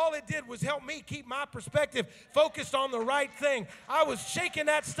 All it did was help me keep my perspective focused on the right thing. I was shaking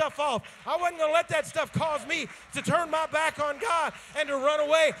that stuff off. I wasn't going to let that stuff cause me to turn my back on God and to run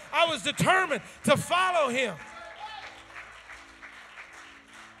away. I was determined to follow Him.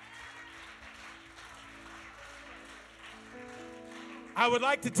 I would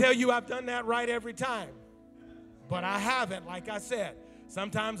like to tell you I've done that right every time, but I haven't. Like I said,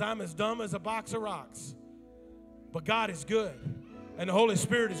 sometimes I'm as dumb as a box of rocks, but God is good, and the Holy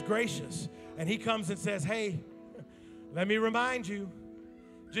Spirit is gracious, and He comes and says, hey, let me remind you,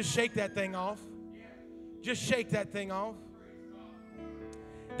 just shake that thing off. Just shake that thing off.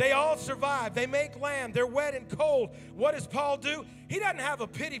 They all survive. They make land. They're wet and cold. What does Paul do? He doesn't have a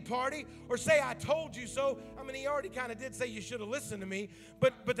pity party or say, I told you so. I mean, he already kind of did say you should have listened to me.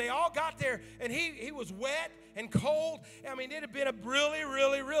 But they all got there, and he was wet and cold. I mean, it had been a really,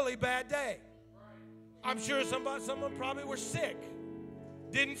 really, really bad day. I'm sure some of them probably were sick,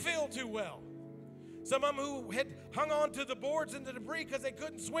 didn't feel too well. Some of them who had hung on to the boards and the debris because they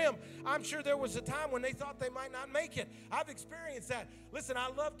couldn't swim. I'm sure there was a time when they thought they might not make it. I've experienced that. Listen, I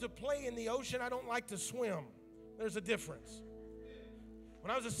love to play in the ocean. I don't like to swim. There's a difference.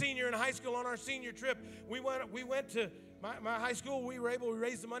 When I was a senior in high school on our senior trip, we went to my high school. We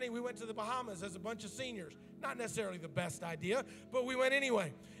raised the money. We went to the Bahamas as a bunch of seniors. Not necessarily the best idea, but we went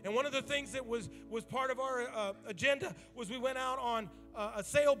anyway. And one of the things that was part of our agenda was we went out on a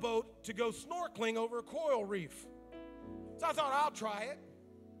sailboat to go snorkeling over a coral reef. So I thought, I'll try it.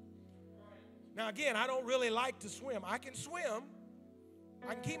 Now, again, I don't really like to swim. I can swim.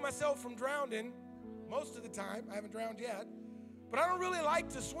 I can keep myself from drowning most of the time. I haven't drowned yet. But I don't really like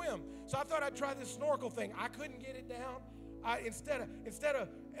to swim. So I thought I'd try this snorkel thing. I couldn't get it down. Instead of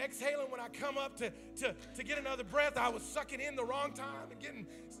exhaling when I come up to get another breath, I was sucking in the wrong time and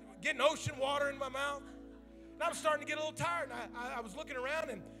getting ocean water in my mouth. And I was starting to get a little tired. And I was looking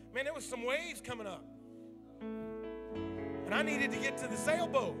around, and, man, there was some waves coming up. And I needed to get to the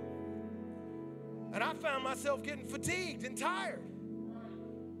sailboat. And I found myself getting fatigued and tired.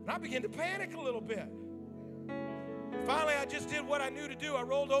 And I began to panic a little bit. Finally, I just did what I knew to do. I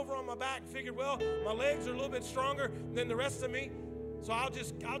rolled over on my back and figured, well, my legs are a little bit stronger than the rest of me, so I'll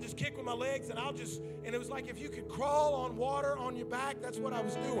just kick with my legs, and it was like if you could crawl on water on your back, that's what I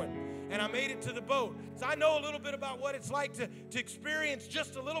was doing. And I made it to the boat. So I know a little bit about what it's like to experience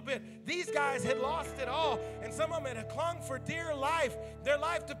just a little bit. These guys had lost it all, and some of them had clung for dear life. Their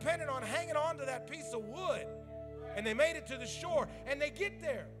life depended on hanging on to that piece of wood. And they made it to the shore, and they get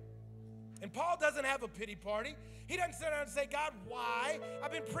there. And Paul doesn't have a pity party. He doesn't sit down and say, God, why?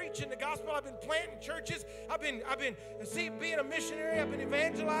 I've been preaching the gospel. I've been planting churches. I've been being a missionary. I've been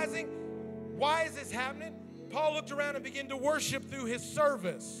evangelizing. Why is this happening? Paul looked around and began to worship through his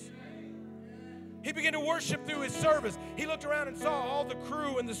service. He began to worship through his service. He looked around and saw all the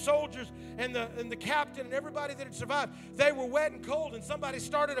crew and the soldiers and the captain and everybody that had survived. They were wet and cold, and somebody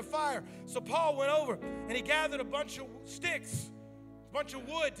started a fire. So Paul went over and he gathered a bunch of sticks, a bunch of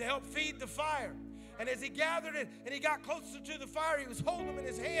wood to help feed the fire. And as he gathered it and he got closer to the fire, he was holding them in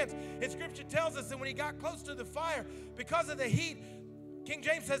his hands. And Scripture tells us that when he got close to the fire, because of the heat, King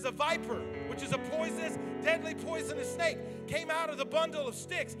James says a viper, which is a poisonous, deadly poisonous snake, came out of the bundle of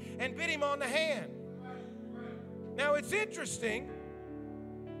sticks and bit him on the hand. Now it's interesting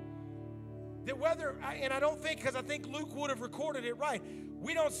that and I don't think, because I think Luke would have recorded it right,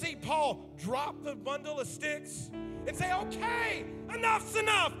 we don't see Paul drop the bundle of sticks and say, okay, enough's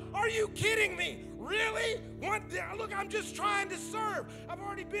enough. Are you kidding me? Really? Look, I'm just trying to serve. I've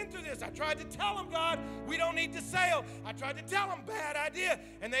already been through this. I tried to tell them, God, we don't need to sail. I tried to tell them, bad idea,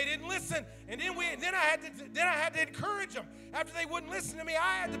 and they didn't listen. And then I had to encourage them. After they wouldn't listen to me,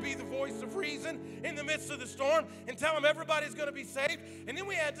 I had to be the voice of reason in the midst of the storm and tell them everybody's going to be saved. And then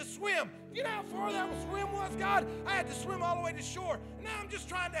we had to swim. You know how far that swim was, God? I had to swim all the way to shore. And now I'm just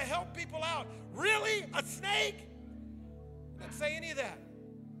trying to help people out. Really? A snake? I didn't say any of that.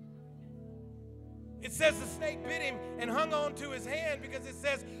 It says the snake bit him and hung on to his hand, because it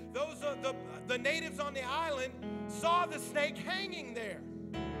says the natives on the island saw the snake hanging there.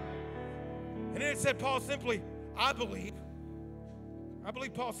 And then it said Paul simply, I believe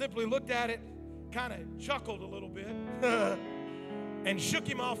Paul simply looked at it, kind of chuckled a little bit, and shook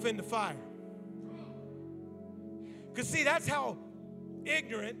him off into fire. Because see, that's how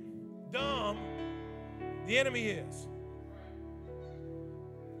ignorant, dumb the enemy is.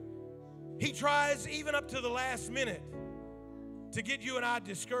 He tries even up to the last minute to get you and I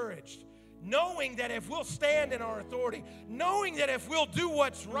discouraged, knowing that if we'll stand in our authority, knowing that if we'll do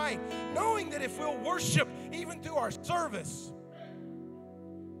what's right, knowing that if we'll worship even through our service,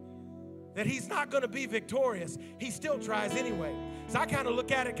 that he's not going to be victorious. He still tries anyway. So I kind of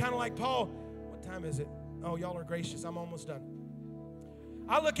look at it kind of like Paul. What time is it? Oh, y'all are gracious. I'm almost done.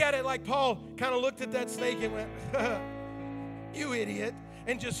 I look at it like Paul kind of looked at that snake and went, you idiot,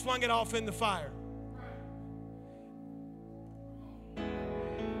 and just flung it off in the fire.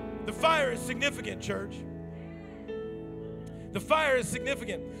 The fire is significant, church. The fire is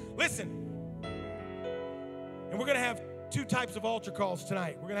significant. Listen, and we're going to have two types of altar calls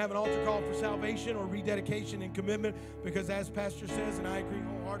tonight. We're going to have an altar call for salvation or rededication and commitment, because as Pastor says, and I agree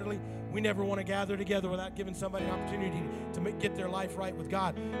wholeheartedly, we never want to gather together without giving somebody an opportunity to get their life right with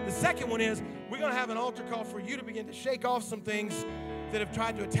God. The second one is we're going to have an altar call for you to begin to shake off some things that have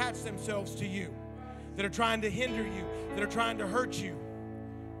tried to attach themselves to you, that are trying to hinder you, that are trying to hurt you.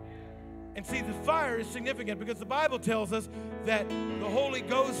 And see, the fire is significant because the Bible tells us that the Holy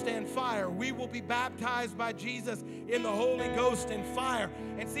Ghost and fire, we will be baptized by Jesus in the Holy Ghost and fire.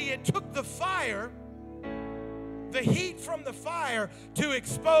 And see, it took the fire, the heat from the fire, to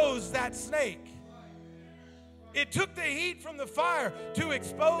expose that snake. It took the heat from the fire to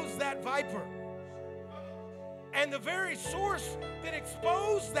expose that viper. And the very source that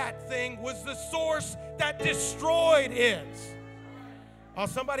exposed that thing was the source that destroyed it. Oh,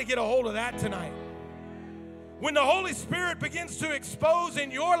 somebody get a hold of that tonight. When the Holy Spirit begins to expose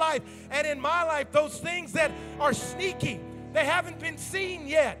in your life and in my life those things that are sneaky, they haven't been seen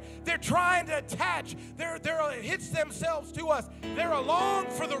yet. They're trying to attach. They're hitch themselves to us. They're along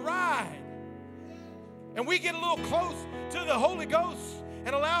for the ride. And we get a little close to the Holy Ghost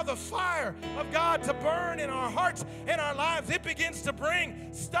and allow the fire of God to burn in our hearts and our lives. It begins to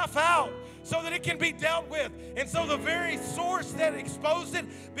bring stuff out so that it can be dealt with. And so the very source that exposed it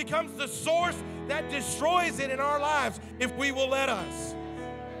becomes the source that destroys it in our lives if we will let us.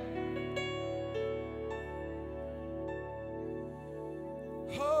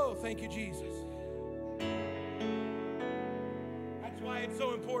 Oh, thank you, Jesus. That's why it's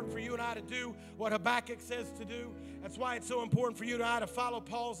so important for you and I to do what Habakkuk says to do. That's why it's so important for you and I to follow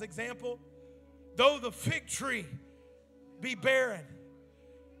Paul's example. Though the fig tree be barren,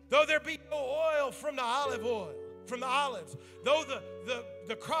 though there be no oil from the olives, though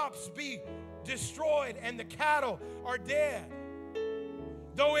the crops be destroyed and the cattle are dead,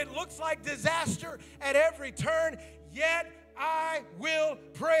 though it looks like disaster at every turn, yet I will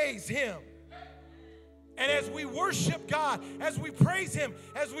praise him. And as we worship God, as we praise him,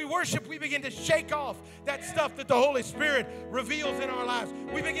 as we worship, we begin to shake off that stuff that the Holy Spirit reveals in our lives.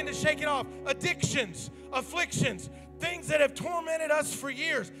 We begin to shake it off. Addictions, afflictions, things that have tormented us for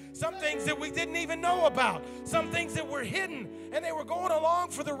years, some things that we didn't even know about, some things that were hidden and they were going along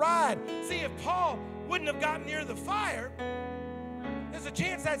for the ride. See, if Paul wouldn't have gotten near the fire, there's a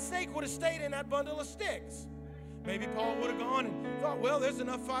chance that snake would have stayed in that bundle of sticks. Maybe Paul would have gone and thought, well, there's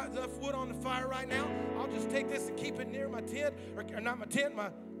enough wood on the fire right now. I'll just take this and keep it near my tent, or not my tent, my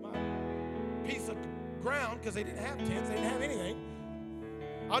piece of ground, because they didn't have tents, they didn't have anything.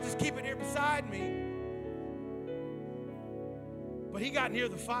 I'll just keep it here beside me. But he got near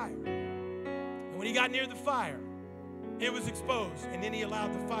the fire. And when he got near the fire, it was exposed. And then he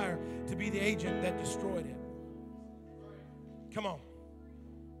allowed the fire to be the agent that destroyed it. Come on.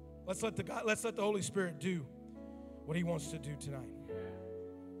 Let's let the Holy Spirit do what he wants to do tonight.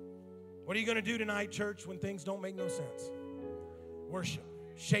 What are you going to do tonight, church, when things don't make no sense? Worship.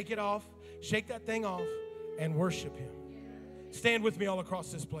 Shake it off. Shake that thing off and worship him. Stand with me all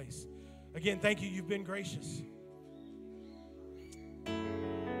across this place. Again, thank you. You've been gracious.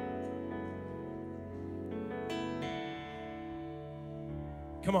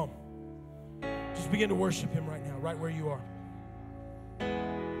 Come on. Just begin to worship him right now, right where you are.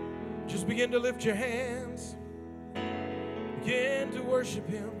 Just begin to lift your hands. Begin to worship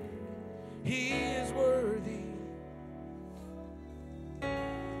him. He is worthy.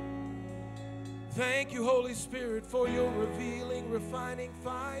 Thank you, Holy Spirit, for your revealing, refining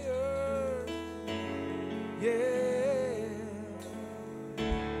fire. Yeah.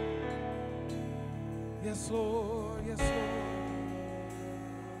 Yes, Lord. Yes, Lord.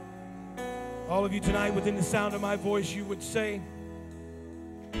 All of you tonight, within the sound of my voice, you would say,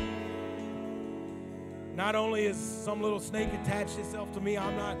 not only is some little snake attached itself to me,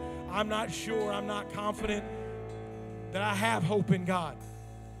 I'm not sure, I'm not confident that I have hope in God,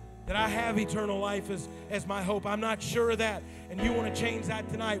 that I have eternal life as my hope. I'm not sure of that, and you want to change that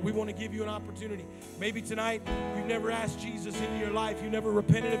tonight. We want to give you an opportunity. Maybe tonight you've never asked Jesus into your life. You never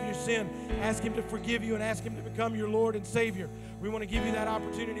repented of your sin. Ask him to forgive you and ask him to become your Lord and Savior. We want to give you that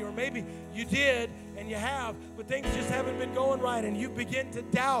opportunity. Or maybe you did and you have, but things just haven't been going right, and you begin to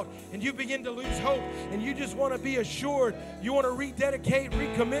doubt and you begin to lose hope, and you just want to be assured. You want to rededicate,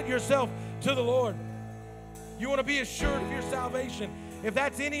 recommit yourself to the Lord. You want to be assured of your salvation. If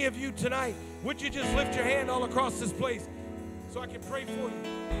that's any of you tonight, would you just lift your hand all across this place so I can pray for you?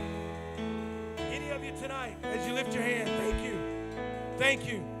 Any of you tonight, as you lift your hand, thank you. Thank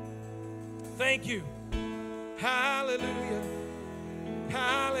you. Thank you. Hallelujah.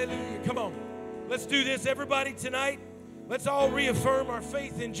 Hallelujah. Come on. Let's do this, everybody, tonight. Let's all reaffirm our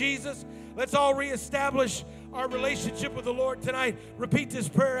faith in Jesus. Let's all reestablish our relationship with the Lord tonight. Repeat this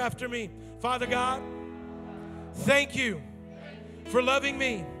prayer after me. Father God, thank you for loving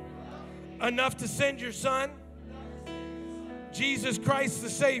me enough to send your Son, Jesus Christ the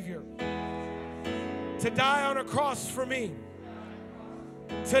Savior, to die on a cross for me,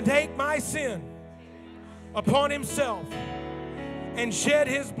 to take my sin upon himself and shed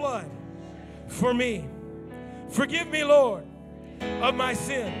his blood for me. Forgive me, Lord, of my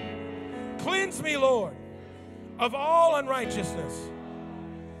sin. Cleanse me, Lord, of all unrighteousness.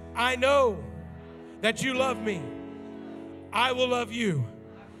 I know that you love me. I will love you,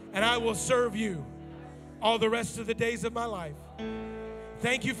 and I will serve you all the rest of the days of my life.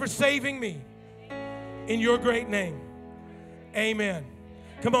 Thank you for saving me in your great name. Amen.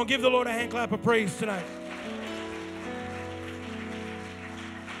 Come on, give the Lord a hand clap of praise tonight.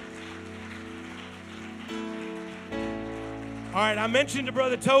 All right, I mentioned to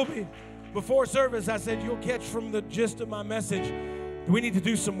Brother Toby before service, I said, you'll catch from the gist of my message, we need to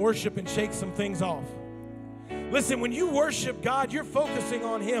do some worship and shake some things off. Listen, when you worship God, you're focusing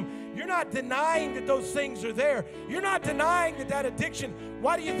on him. You're not denying that those things are there. You're not denying that addiction.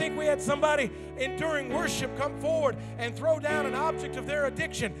 Why do you think we had somebody during worship come forward and throw down an object of their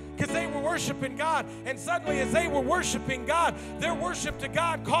addiction? Because they were worshiping God. And suddenly, as they were worshiping God, their worship to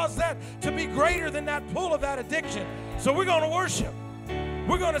God caused that to be greater than that pull of that addiction. So we're going to worship.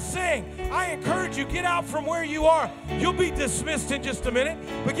 We're going to sing. I encourage you, get out from where you are. You'll be dismissed in just a minute,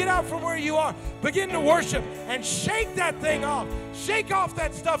 but get out from where you are. Begin to worship and shake that thing off. Shake off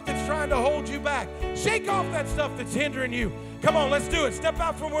that stuff that's trying to hold you back. Shake off that stuff that's hindering you. Come on, let's do it. Step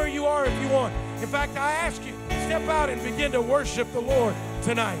out from where you are if you want. In fact, I ask you, step out and begin to worship the Lord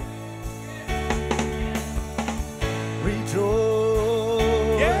tonight.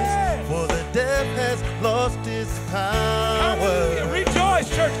 Rejoice, yes, for the death has lost its power. Hallelujah. Rejoice,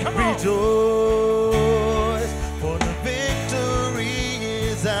 church, come on. Rejoice, for the victory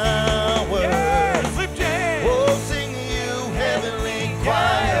is ours. Yes, lift your hands. Oh, sing you heavenly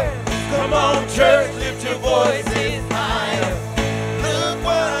choir. Come on, church, lift your voices higher. Look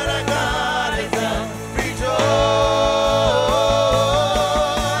what our God has done. Rejoice,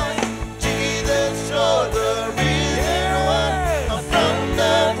 Jesus showed the risen one. From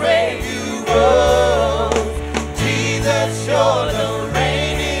the grave you rose. Jesus showed the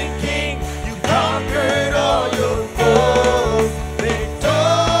reigning King. You conquered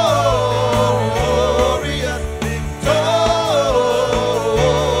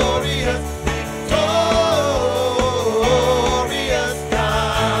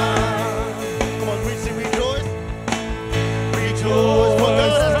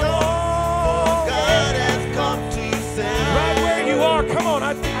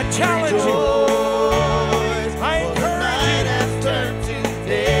challenge you. Rejoice, I for the encourage night you. has turned to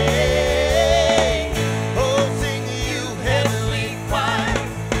day. Oh, sing you heavenly choir.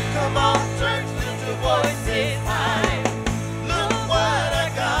 Come on, church, lift your voices high. Look what our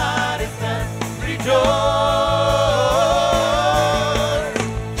God has done.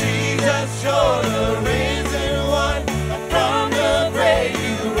 Rejoice. Jesus, you're the risen one. From the grave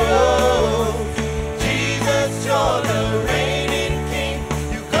you rose. Jesus, you're the reigning King.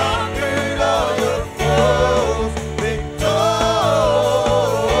 You conquered all your foes.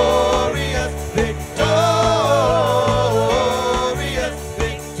 Victorious, victorious,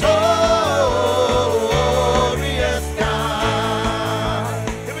 victorious God.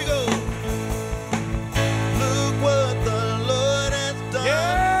 Here we go. Look what the Lord has done.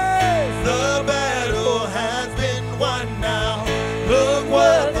 Yes. The battle has been won now. Look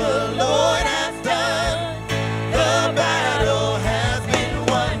what the Lord has done. The battle has been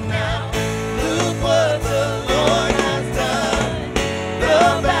won now. Look what the Lord has done.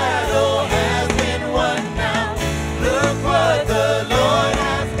 The battle has been won now. Look what the Lord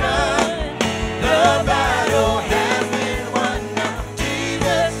has done. The battle has been won now.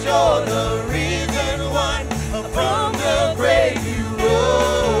 Jesus, you're the risen one. From the grave you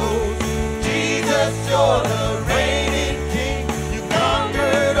rose. Jesus, you're the reigning King. You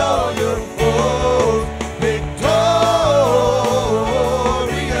conquered all your foes.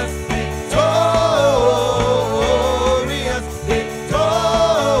 Victorious, victorious,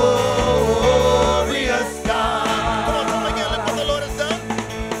 victorious God. Come on, come again. Look what the Lord has done.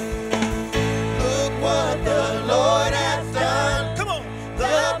 Look what the Lord has done. Come on.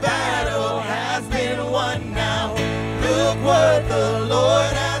 The battle has been won now. Look what the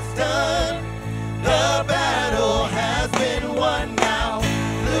Lord has done. The battle has been won now.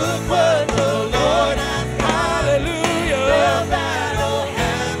 Look what the Lord has done. Hallelujah. The battle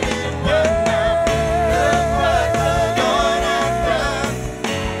has been won now. Look what the Lord has done.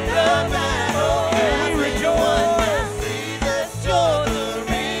 The battle has been won now. Jesus, you're the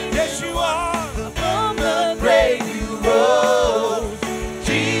reason. Yes, you are. From the grave you rose.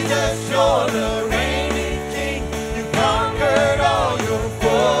 Jesus, you're the reigning King. You conquered all your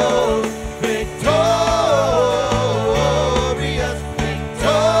foes. Victorious,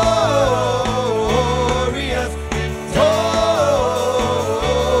 victorious,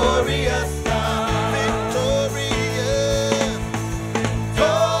 victorious God. Victorious, victorious,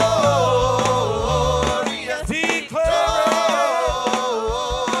 Declare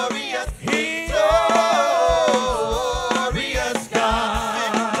victorious, He- victorious God.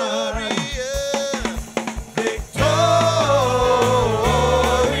 Victorious,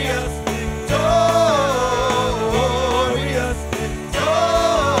 victorious, victorious,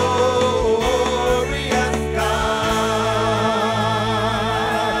 victorious God.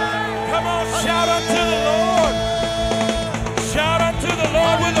 Come on, shout unto the Lord. Shout unto the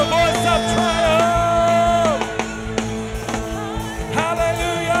Lord with a voice of triumph.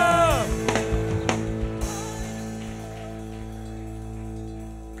 Hallelujah.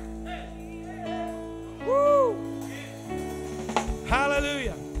 Woo.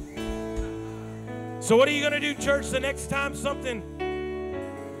 Hallelujah. So what are you going to do, church, the next time something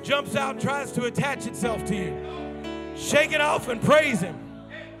jumps out and tries to attach itself to you? Shake it off and praise Him.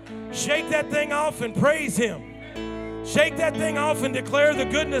 Shake that thing off and praise Him. Shake that thing off and declare the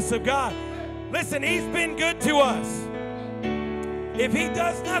goodness of God. Listen, He's been good to us. If He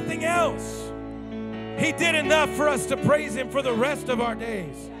does nothing else, He did enough for us to praise Him for the rest of our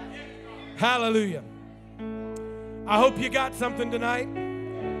days. Hallelujah. I hope you got something tonight.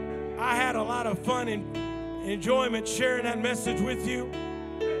 I had a lot of fun and enjoyment sharing that message with you.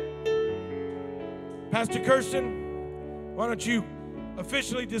 Pastor Kirsten, why don't you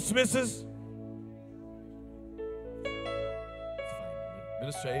officially dismiss us?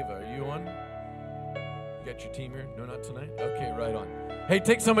 Minister Ava, are you on? You got your team here? No, not tonight? Okay, right on. Hey,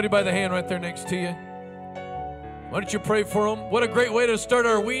 take somebody by the hand right there next to you. Why don't you pray for them? What a great way to start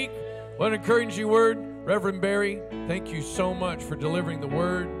our week. What an encouraging word. Reverend Barry, thank you so much for delivering the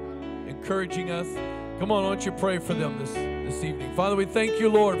word, encouraging us. Come on, why don't you pray for them this evening. Father, we thank you,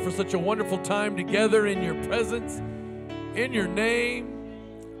 Lord, for such a wonderful time together in your presence, in your name,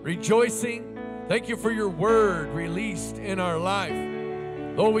 rejoicing. Thank you for your word released in our life.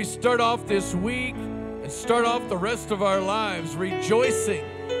 Lord, we start off this week and start off the rest of our lives rejoicing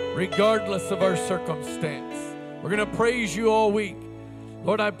regardless of our circumstance. We're going to praise you all week.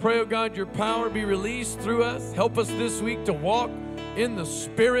 Lord, I pray, oh God, your power be released through us. Help us this week to walk in the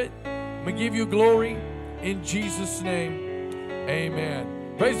Spirit. We give you glory in Jesus' name.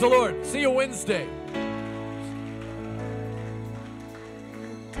 Amen. Praise the Lord. See you Wednesday.